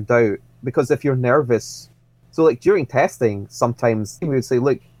ironed out. Because if you're nervous, so like during testing, sometimes we would say,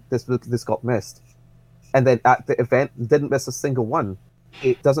 look, this got missed, and then at the event didn't miss a single one.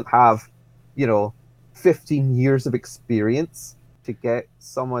 It doesn't have, 15 years of experience to get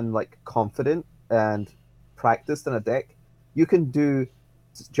someone like confident and practiced in a deck. You can do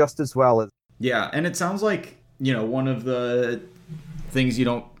just as well as. Yeah, and it sounds like, one of the things you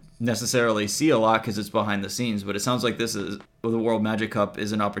don't necessarily see a lot because it's behind the scenes, but it sounds like the World Magic Cup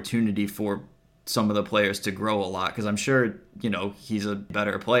is an opportunity for some of the players to grow a lot, because I'm sure, he's a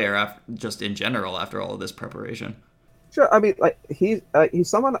better player just in general after all of this preparation. Sure, I mean, like he's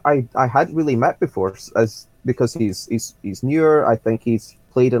someone I hadn't really met before, because he's newer. I think he's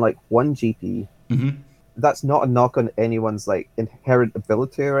played in like one GP. Mm-hmm. That's not a knock on anyone's like inherent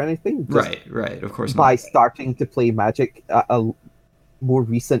ability or anything. Right, of course. By starting to play Magic at a more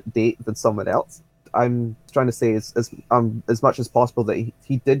recent date than someone else, I'm trying to say as much as possible that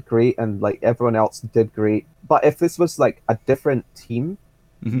he did great and like everyone else did great. But if this was like a different team,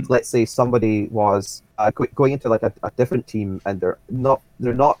 mm-hmm. let's say somebody was going into like a different team and they're not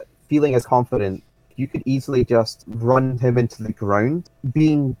feeling as confident, you could easily just run him into the ground,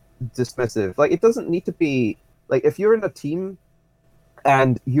 being dismissive. Like, it doesn't need to be like, if you're in a team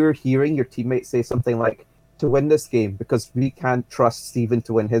and you're hearing your teammates say something like, to win this game because we can't trust Steven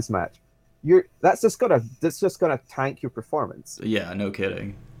to win his match, that's just gonna tank your performance. Yeah, no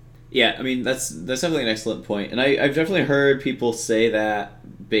kidding. Yeah, I mean, that's definitely an excellent point. And I've definitely heard people say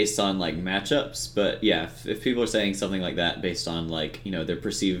that based on, like, matchups. But, yeah, if people are saying something like that based on, like, their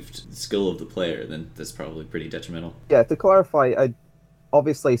perceived skill of the player, then that's probably pretty detrimental. Yeah, to clarify,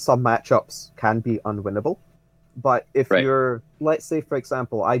 obviously some matchups can be unwinnable. But if you're, let's say, for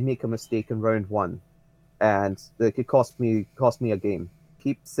example, I make a mistake in round 1, and it could cost me a game.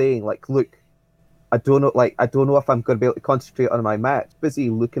 Keep saying, like, look, I don't know if I'm going to be able to concentrate on my match. Busy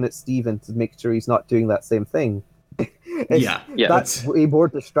looking at Steven to make sure he's not doing that same thing. Yeah. That's way more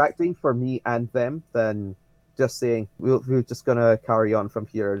distracting for me and them than just saying we're just going to carry on from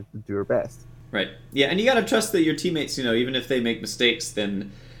here and do our best. Right. Yeah, and you got to trust that your teammates, even if they make mistakes,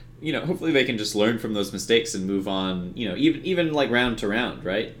 then, hopefully they can just learn from those mistakes and move on, even like round to round,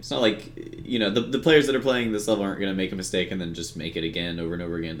 right? It's not like, the players that are playing this level aren't going to make a mistake and then just make it again over and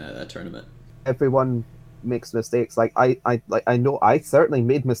over again at that tournament. Everyone makes mistakes. Like I know I certainly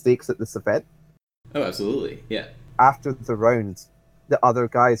made mistakes at this event. Oh, absolutely. Yeah. After the round, the other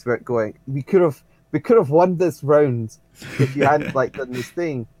guys were going, we could have won this round if you hadn't like done this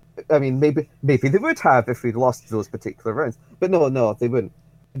thing. I mean, maybe they would have if we'd lost those particular rounds. But no, they wouldn't.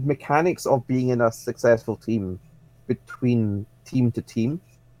 The mechanics of being in a successful team between team to team,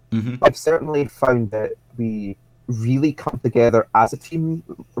 mm-hmm. I've certainly found that we really come together as a team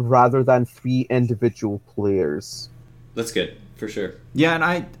rather than 3 individual players. That's good, for sure. Yeah, and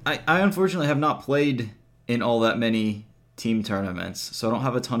I unfortunately have not played in all that many team tournaments, so I don't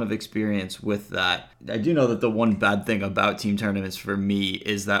have a ton of experience with that. I do know that the one bad thing about team tournaments for me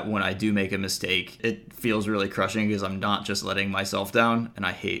is that when I do make a mistake, it feels really crushing because I'm not just letting myself down, and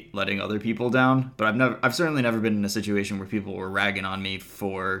I hate letting other people down. But I've certainly never been in a situation where people were ragging on me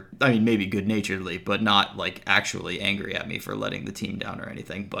for, I mean, maybe good-naturedly, but not like actually angry at me for letting the team down or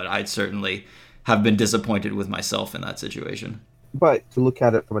anything. But I'd certainly have been disappointed with myself in that situation. But to look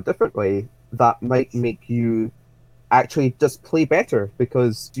at it from a different way, that might make you actually just play better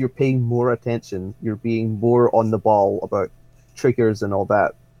because you're paying more attention. You're being more on the ball about triggers and all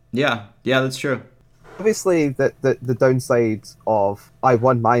that. Yeah, that's true. Obviously, the downside of I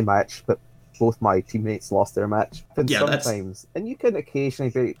won my match, but both my teammates lost their match. And sometimes, and you can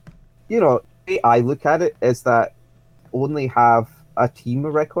occasionally be, the way I look at it is that only have a team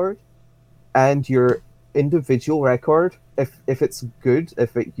record and your individual record, if it's good,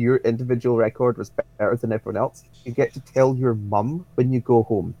 your individual record was better than everyone else, you get to tell your mum when you go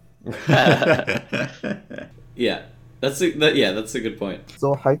home. Yeah, that's a good point.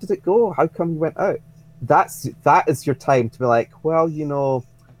 So how did it go? How come you went out? That is your time to be like, well,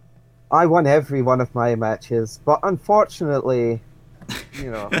 I won every one of my matches, but unfortunately,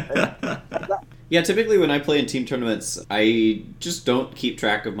 Yeah, typically when I play in team tournaments, I just don't keep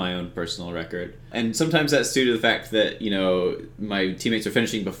track of my own personal record. And sometimes that's due to the fact that, my teammates are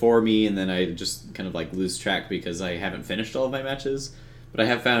finishing before me, and then I just kind of like lose track because I haven't finished all of my matches. But I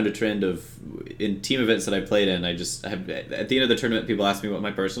have found a trend of, in team events that I played in, at the end of the tournament, people ask me what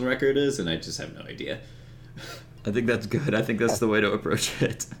my personal record is, and I just have no idea. I think that's good. I think that's the way to approach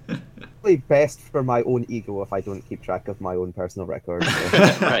it. Probably best for my own ego if I don't keep track of my own personal record. So.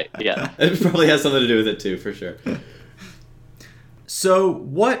 Right, yeah. It probably has something to do with it too, for sure. So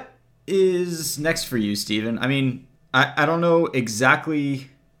what is next for you, Steven? I mean, I don't know exactly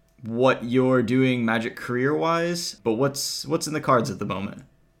what you're doing Magic career-wise, but what's in the cards at the moment?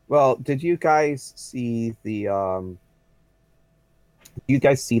 Well, did you guys see the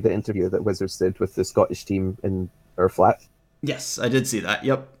interview that Wizards did with the Scottish team in Flat? Yes, I did see that.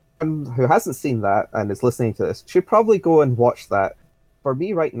 Yep. Who hasn't seen that and is listening to this should probably go and watch that. For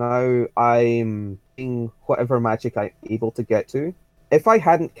me right now, I'm doing whatever Magic I'm able to get to. If I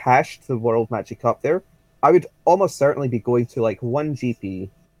hadn't cashed the World Magic Cup there, I would almost certainly be going to like one GP.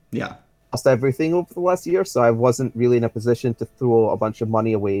 Yeah. Lost everything over the last year, so I wasn't really in a position to throw a bunch of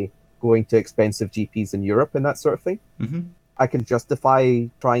money away going to expensive GPs in Europe and that sort of thing. Mm-hmm. I can justify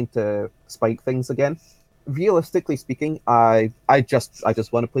trying to spike things again. Realistically speaking, I just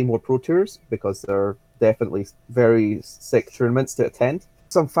want to play more Pro Tours because they're definitely very sick tournaments to attend.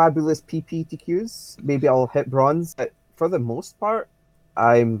 Some fabulous PPTQs. Maybe I'll hit bronze, but for the most part,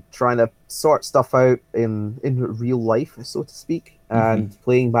 I'm trying to sort stuff out in real life, so to speak, and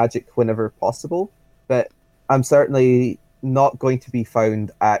playing Magic whenever possible. But I'm certainly not going to be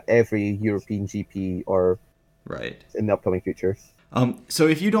found at every European GP or right in the upcoming future. So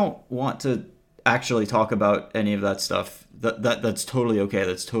if you don't want to actually talk about any of that stuff, that's totally okay.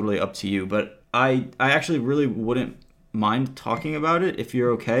 That's totally up to you. But I actually really wouldn't mind talking about it if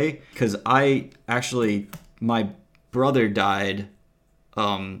you're okay, because my brother died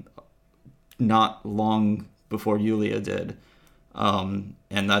not long before Yulia did, and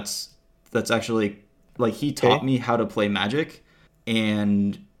that's actually, like, he taught me how to play Magic,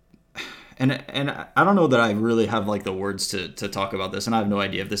 and I don't know that I really have like the words to talk about this, and I have no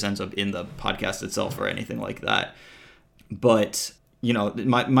idea if this ends up in the podcast itself or anything like that. But you know,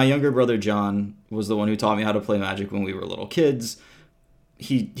 my younger brother John was the one who taught me how to play Magic when we were little kids.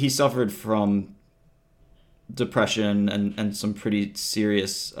 He suffered from depression and some pretty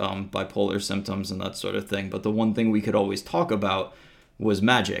serious bipolar symptoms and that sort of thing. But the one thing we could always talk about was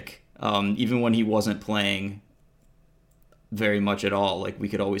Magic. Even when he wasn't playing very much at all, like we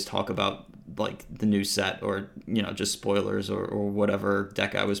could always talk about like the new set or, you know, just spoilers or whatever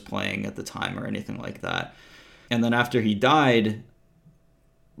deck I was playing at the time or anything like that. And then after he died,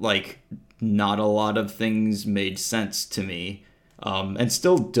 like, not a lot of things made sense to me, and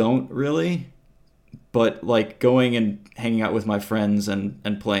still don't really. But like going and hanging out with my friends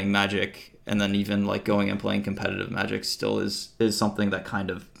and playing Magic, and then even like going and playing competitive Magic still is something that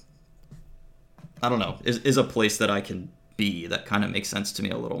kind of, I don't know, is a place that I can be, that kind of makes sense to me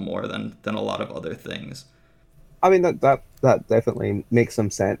a little more than a lot of other things. I mean, that definitely makes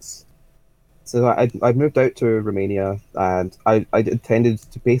some sense. So I moved out to Romania, and I intended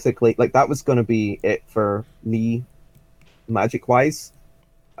to basically, like, that was going to be it for me, Magic-wise,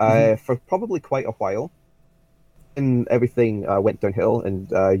 for probably quite a while. And everything went downhill, and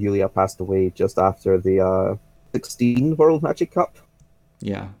Yulia passed away just after the 16 World Magic Cup.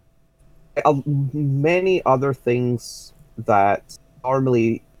 Yeah. Many other things that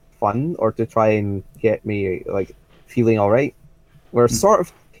normally fun or to try and get me like feeling all right were sort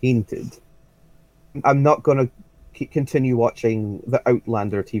of tainted. I'm not going to continue watching the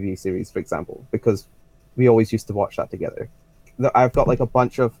Outlander TV series, for example, because we always used to watch that together. I've got like a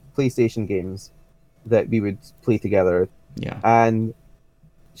bunch of PlayStation games that we would play together. Yeah. And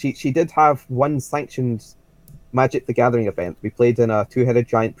she did have one sanctioned Magic the Gathering event. We played in a two-headed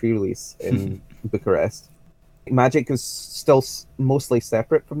giant pre-release in Bucharest. Magic is still mostly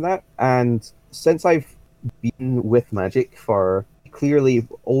separate from that, and since I've been with Magic for clearly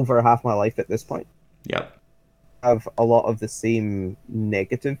over half my life at this point, yep, I have a lot of the same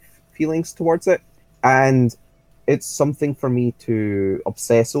negative feelings towards it, and it's something for me to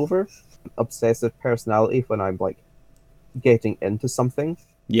obsess over. Obsessive personality when I'm like getting into something.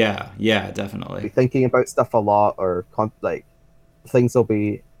 Yeah, definitely. Be thinking about stuff a lot, or like things will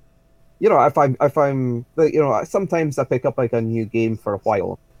be, you know, if I'm, you know, sometimes I pick up like a new game for a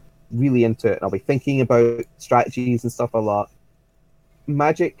while, really into it, and I'll be thinking about strategies and stuff a lot.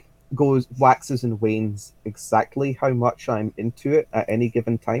 Magic waxes and wanes exactly how much I'm into it at any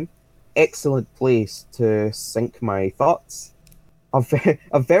given time. Excellent place to sink my thoughts.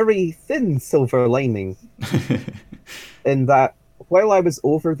 A very thin silver lining in that while I was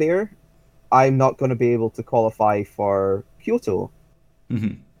over there, I'm not going to be able to qualify for Kyoto.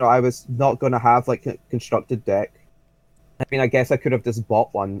 So I was not going to have like a constructed deck. I mean, I guess I could have just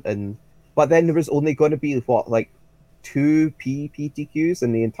bought one, but then there was only going to be like 2 PPTQs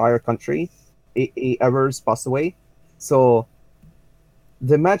in the entire country, 8 hours bus away. So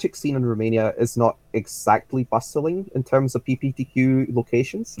the Magic scene in Romania is not exactly bustling in terms of PPTQ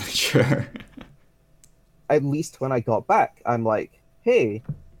locations. Sure. At least when I got back, I'm like, hey,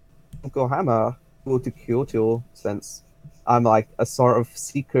 Yokohama, go to Kyoto, since I'm like a sort of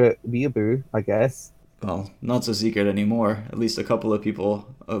secret weeaboo, I guess. Well, not so secret anymore. At least a couple of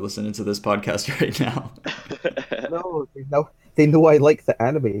people are listening to this podcast right now. No, they know I like the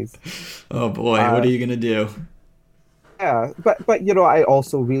animes. Oh boy, what Uh, are you gonna do? yeah, but you know, I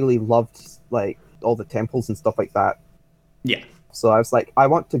also really loved like all the temples and stuff like that. Yeah, So I was like, I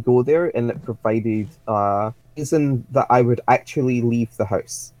want to go there, and it provided reason that I would actually leave the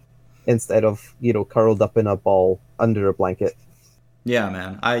house instead of curled up in a ball under a blanket. yeah,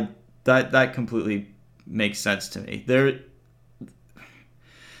 man. That completely makes sense to me.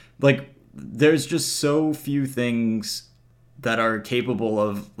 There's just so few things that are capable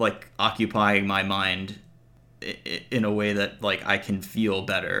of like occupying my mind in a way that like I can feel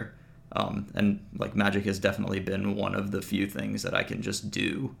better. And like magic has definitely been one of the few things that I can just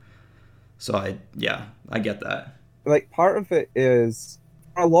do. So I get that. Like part of it is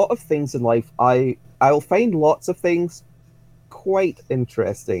a lot of things in life. I'll find lots of things quite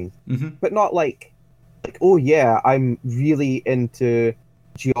interesting, Hmm. but not like oh yeah, I'm really into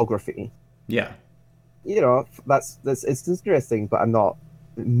geography. Yeah, That's it's interesting, but I'm not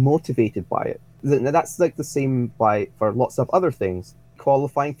motivated by it. That's like the same by for lots of other things.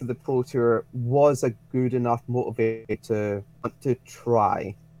 Qualifying for the Pro Tour was a good enough motivator to want to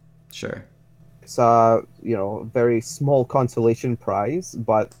try. sure. It's a very small consolation prize,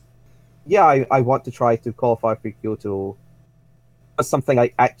 but yeah, I want to try to qualify for Kyoto. Was something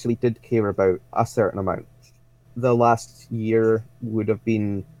I actually did care about a certain amount. The last year would have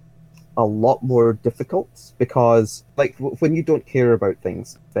been a lot more difficult because like when you don't care about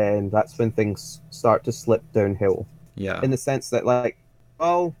things, then that's when things start to slip downhill, Yeah, in the sense that like,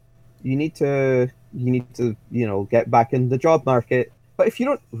 well, you need to get back in the job market, but if you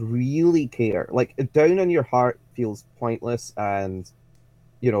don't really care, like down on your heart feels pointless, and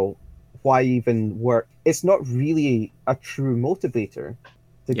you know why even work? It's not really a true motivator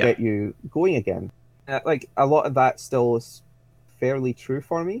to yeah, get you going again. Like a lot of that still is fairly true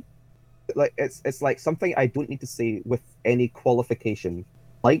for me. Like it's like something I don't need to say with any qualification.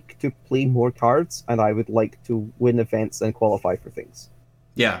 Like to play more cards, and I would like to win events and qualify for things.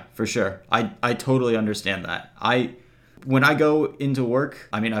 yeah, for sure. I totally understand that. When I go into work,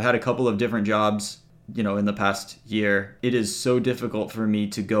 I mean, I've had a couple of different jobs, in the past year. It is so difficult for me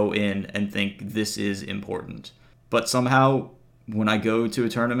to go in and think this is important. But somehow, when I go to a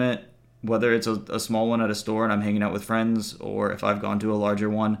tournament, whether it's a small one at a store and I'm hanging out with friends, or if I've gone to a larger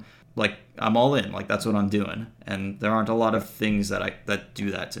one, like I'm all in. Like that's what I'm doing. And there aren't a lot of things that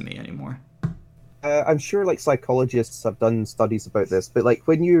do that to me anymore. I'm sure like psychologists have done studies about this, but like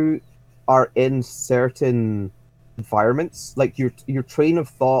when you are in certain environments, like your train of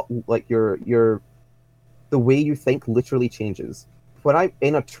thought, like your the way you think literally changes. When I'm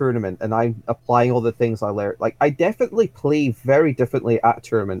in a tournament and I'm applying all the things I learned, like I definitely play very differently at a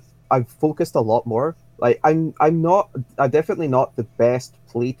tournament. I've focused a lot more. Like I'm definitely not the best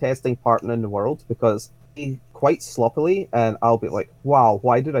playtesting partner in the world because I quite sloppily, and I'll be like, wow,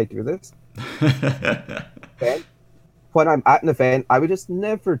 why did I do this? Then when I'm at an event, I would just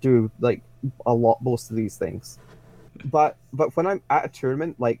never do like most of these things. But when I'm at a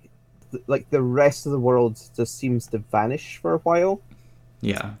tournament, like the rest of the world just seems to vanish for a while.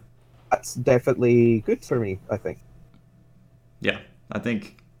 Yeah. That's definitely good for me, I think. Yeah. I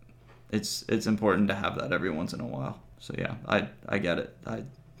think it's important to have that every once in a while. So yeah, I get it.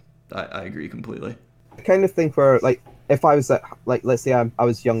 I agree completely. I kind of think where like if I was at like let's say I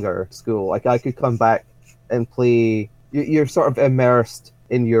was younger at school, like I could come back and play. You're sort of immersed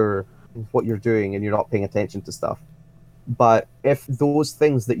in your what you're doing, and you're not paying attention to stuff. But if those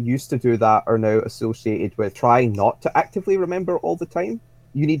things that used to do that are now associated with trying not to actively remember all the time,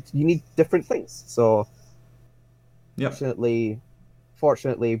 you need different things. So Yep.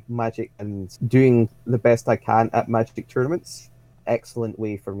 fortunately, Magic and doing the best I can at Magic tournaments, excellent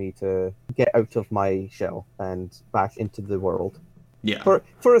way for me to get out of my shell and back into the world. Yeah.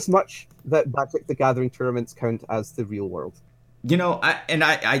 For as much that Magic the Gathering tournaments count as the real world.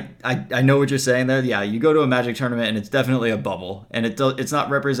 I know what you're saying there. Yeah, you go to a Magic tournament and it's definitely a bubble, and it's not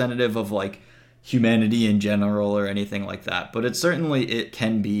representative of like humanity in general or anything like that. But it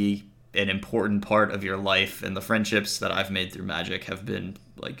can be an important part of your life, and the friendships that I've made through Magic have been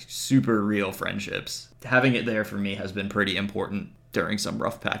like super real friendships. Having it there for me has been pretty important during some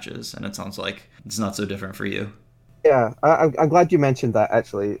rough patches, and it sounds like it's not so different for you. Yeah, I'm glad you mentioned that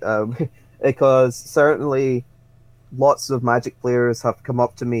actually, because certainly lots of Magic players have come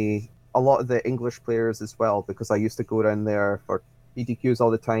up to me, a lot of the English players as well, because I used to go down there for PTQs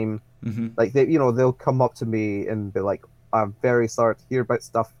all the time. Hmm. Like they'll come up to me and be like, I'm very sorry to hear about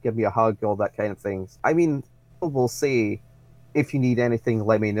stuff. Give me a hug, all that kind of things. I mean, people will say, if you need anything,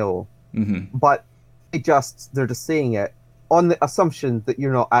 let me know. Mm-hmm. But they're just saying it on the assumption that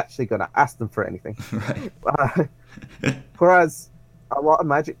you're not actually going to ask them for anything. Right. Whereas a lot of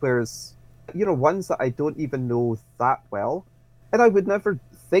Magic players, ones that I don't even know that well, and I would never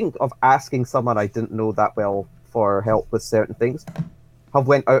think of asking someone I didn't know that well for help with certain things, have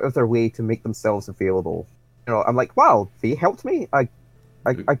went out of their way to make themselves available. I'm like, wow, they helped me. I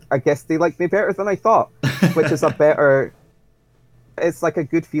guess they like me better than I thought, which is it's like a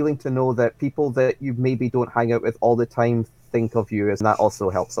good feeling to know that people that you maybe don't hang out with all the time think of you, and that also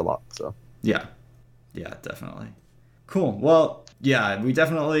helps a lot. So yeah, definitely. Cool. Well, yeah, we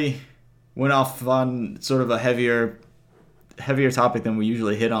definitely went off on sort of a heavier topic than we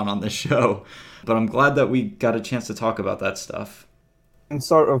usually hit on this show, but I'm glad that we got a chance to talk about that stuff. I'm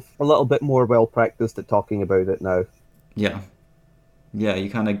sort of a little bit more well practiced at talking about it now. Yeah, you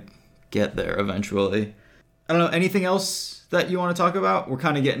kind of get there eventually. I don't know, anything else that you want to talk about? We're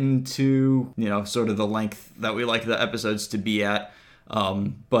kind of getting to, sort of the length that we like the episodes to be at.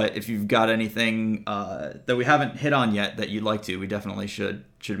 But if you've got anything that we haven't hit on yet that you'd like to, we definitely should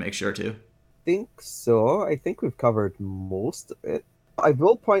make sure to. I think so. I think we've covered most of it. I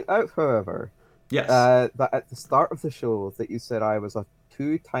will point out, however, yes, that at the start of the show that you said I was a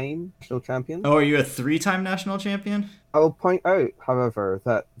 2-time national champion. Oh, are you a 3-time national champion? I will point out, however,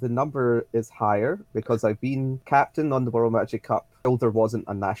 that the number is higher because I've been captain on the World Magic Cup until there wasn't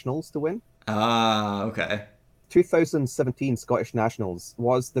a Nationals to win. Ah, okay. 2017 Scottish Nationals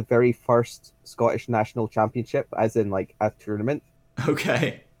was the very first Scottish National Championship, as in like a tournament.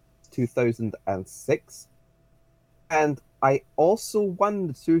 Okay. 2006. And I also won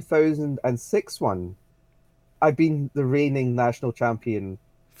the 2006 one. I've been the reigning national champion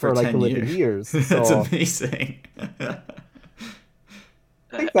for like 11 years. So That's amazing. I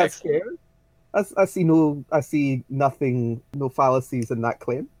think that's fair. I see no fallacies in that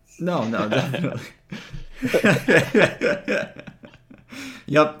claim. No, definitely.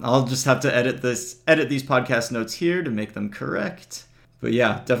 Yep, I'll just have to edit these podcast notes here to make them correct. But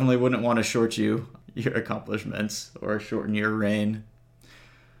yeah, definitely wouldn't want to short your accomplishments or shorten your reign.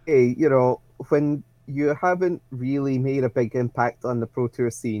 Hey, when you haven't really made a big impact on the Pro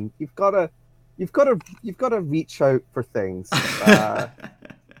Tour scene, you've got to reach out for things.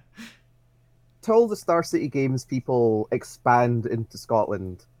 Till the Star City Games people expand into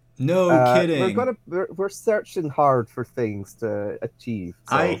Scotland. No kidding. We're searching hard for things to achieve.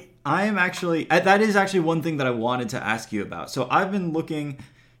 So. I am actually, that is actually one thing that I wanted to ask you about. So I've been looking,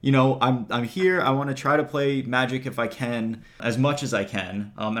 I'm here. I want to try to play Magic if I can, as much as I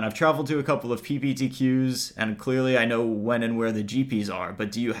can. And I've traveled to a couple of PPTQs, and clearly I know when and where the GPs are.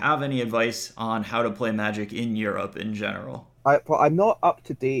 But do you have any advice on how to play Magic in Europe in general? I'm not up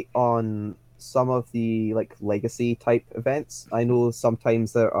to date on some of the like legacy type events. I know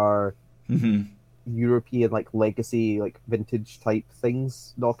sometimes there are European like legacy like vintage type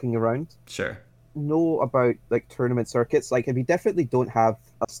things knocking around. Sure. Know about like tournament circuits. Like we definitely don't have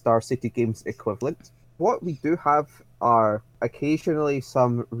a Star City Games equivalent. What we do have are occasionally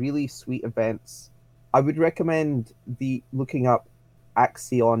some really sweet events. I would recommend looking up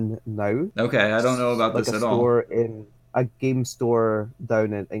Axion Now. Okay, I don't know about like this at all. A game store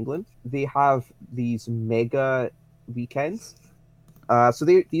down in England. They have these mega weekends. So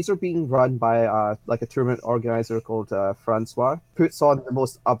these are being run by a tournament organizer called Francois. Puts on the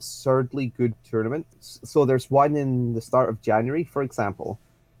most absurdly good tournaments. So there's one in the start of January, for example.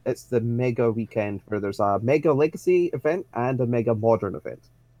 It's the mega weekend where there's a mega legacy event and a mega modern event.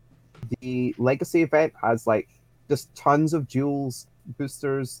 The legacy event has like just tons of jewels,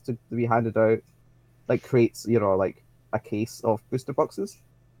 boosters to be handed out, like crates, like a case of booster boxes.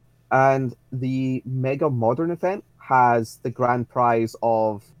 And the mega modern event has the grand prize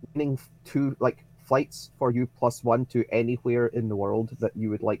of winning 2 like flights for you +1 to anywhere in the world that you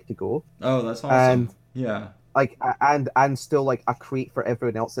would like to go. Oh, that's awesome. And yeah, like and still like a crate for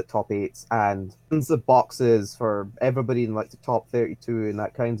everyone else at top 8s and tons of boxes for everybody in like the top 32 and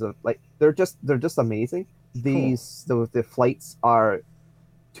that kinds of like they're just amazing. Cool. The flights are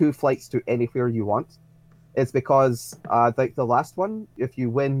 2 flights to anywhere you want. It's because like the last one, if you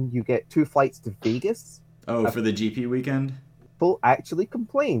win, you get 2 flights to Vegas. Oh, for the GP weekend? People actually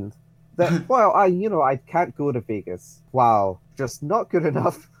complained that, well, I can't go to Vegas. Wow, just not good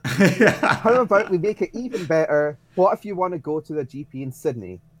enough. How about we make it even better? What if you want to go to the GP in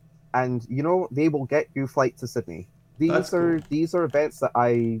Sydney? And, they will get you flight to Sydney. These are events that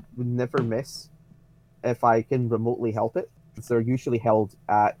I would never miss if I can remotely help it. They're usually held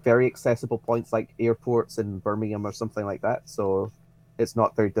at very accessible points like airports in Birmingham or something like that. So it's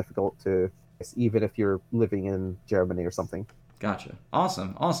not very difficult to, even if you're living in Germany or something. Gotcha.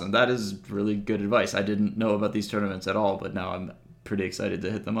 Awesome. That is really good advice. I didn't know about these tournaments at all, but now I'm pretty excited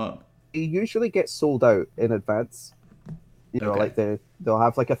to hit them up. They usually get sold out in advance. You know, Okay. like they'll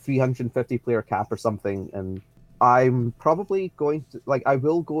have like a 350 player cap or something, and I'm probably going to, like, I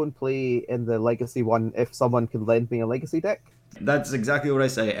will go and play in the Legacy one if someone can lend me a Legacy deck. That's exactly what I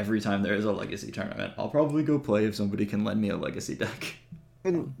say every time there is a Legacy tournament. I'll probably go play if somebody can lend me a Legacy deck. I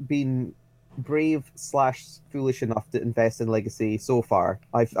haven't been brave/foolish enough to invest in Legacy so far.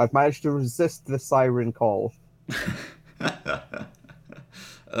 I've managed to resist the siren call.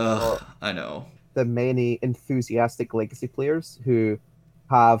 I know. The many enthusiastic Legacy players who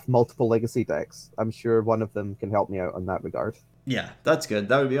have multiple Legacy decks. I'm sure one of them can help me out on that regard. Yeah, that's good.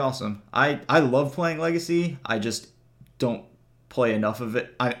 That would be awesome. I love playing Legacy. I just don't play enough of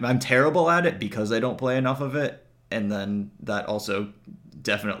it. I'm terrible at it because I don't play enough of it, and then that also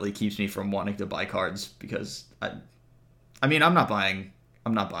definitely keeps me from wanting to buy cards because I mean I'm not buying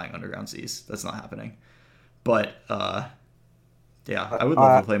Underground Seas. That's not happening. But yeah, I would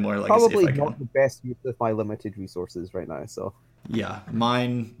love to play more Legacy Probably if I not can. the best use of my limited resources right now. So Yeah,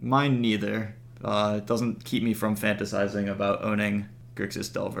 mine neither. It doesn't keep me from fantasizing about owning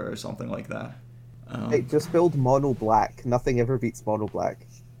Grixis Delver or something like that. hey, just build mono black. Nothing ever beats mono black.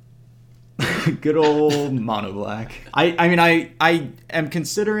 Good old mono black. I mean I am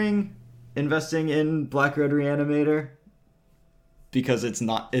considering investing in Black Red Reanimator because it's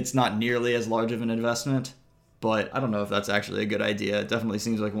not nearly as large of an investment, but I don't know if that's actually a good idea. It definitely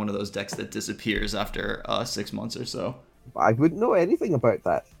seems like one of those decks that disappears after 6 months or so. I wouldn't know anything about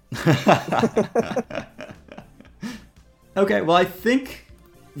that. Okay, well I think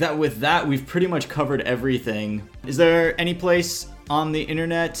that with that we've pretty much covered everything. Is there any place on the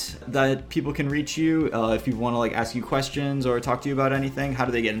internet that people can reach you if people want to like ask you questions or talk to you about anything? How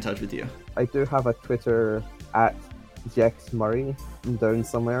do they get in touch with you? I do have a Twitter at Jex Murray down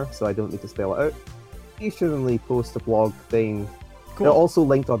somewhere, so I don't need to spell it out. Occasionally post a blog thing. Cool. They're also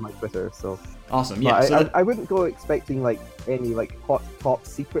linked on my Twitter, so Awesome. Yeah. but So I wouldn't go expecting like any like hot top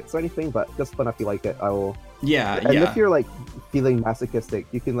secrets or anything, but just when I feel like it, I will. yeah. And Yeah. if you're like feeling masochistic,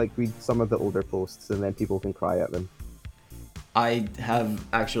 you can like read some of the older posts, and then people can cry at them. I have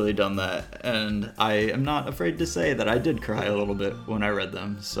actually done that, and I am not afraid to say that I did cry a little bit when I read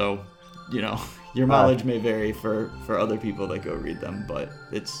them. So, you know, your mileage may vary for other people that go read them, but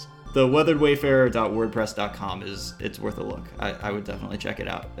it's the weatheredwayfarer.wordpress.com it's worth a look. I would definitely check it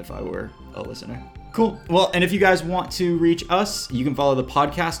out if I were a listener. Cool. Well, and if you guys want to reach us, you can follow the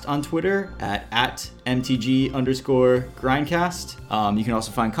podcast on Twitter at MTG_Grindcast. You can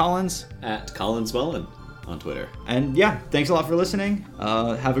also find Collins. At Collins Mullen on Twitter. And yeah, thanks a lot for listening.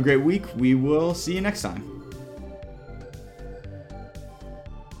 Have a great week. We will see you next time.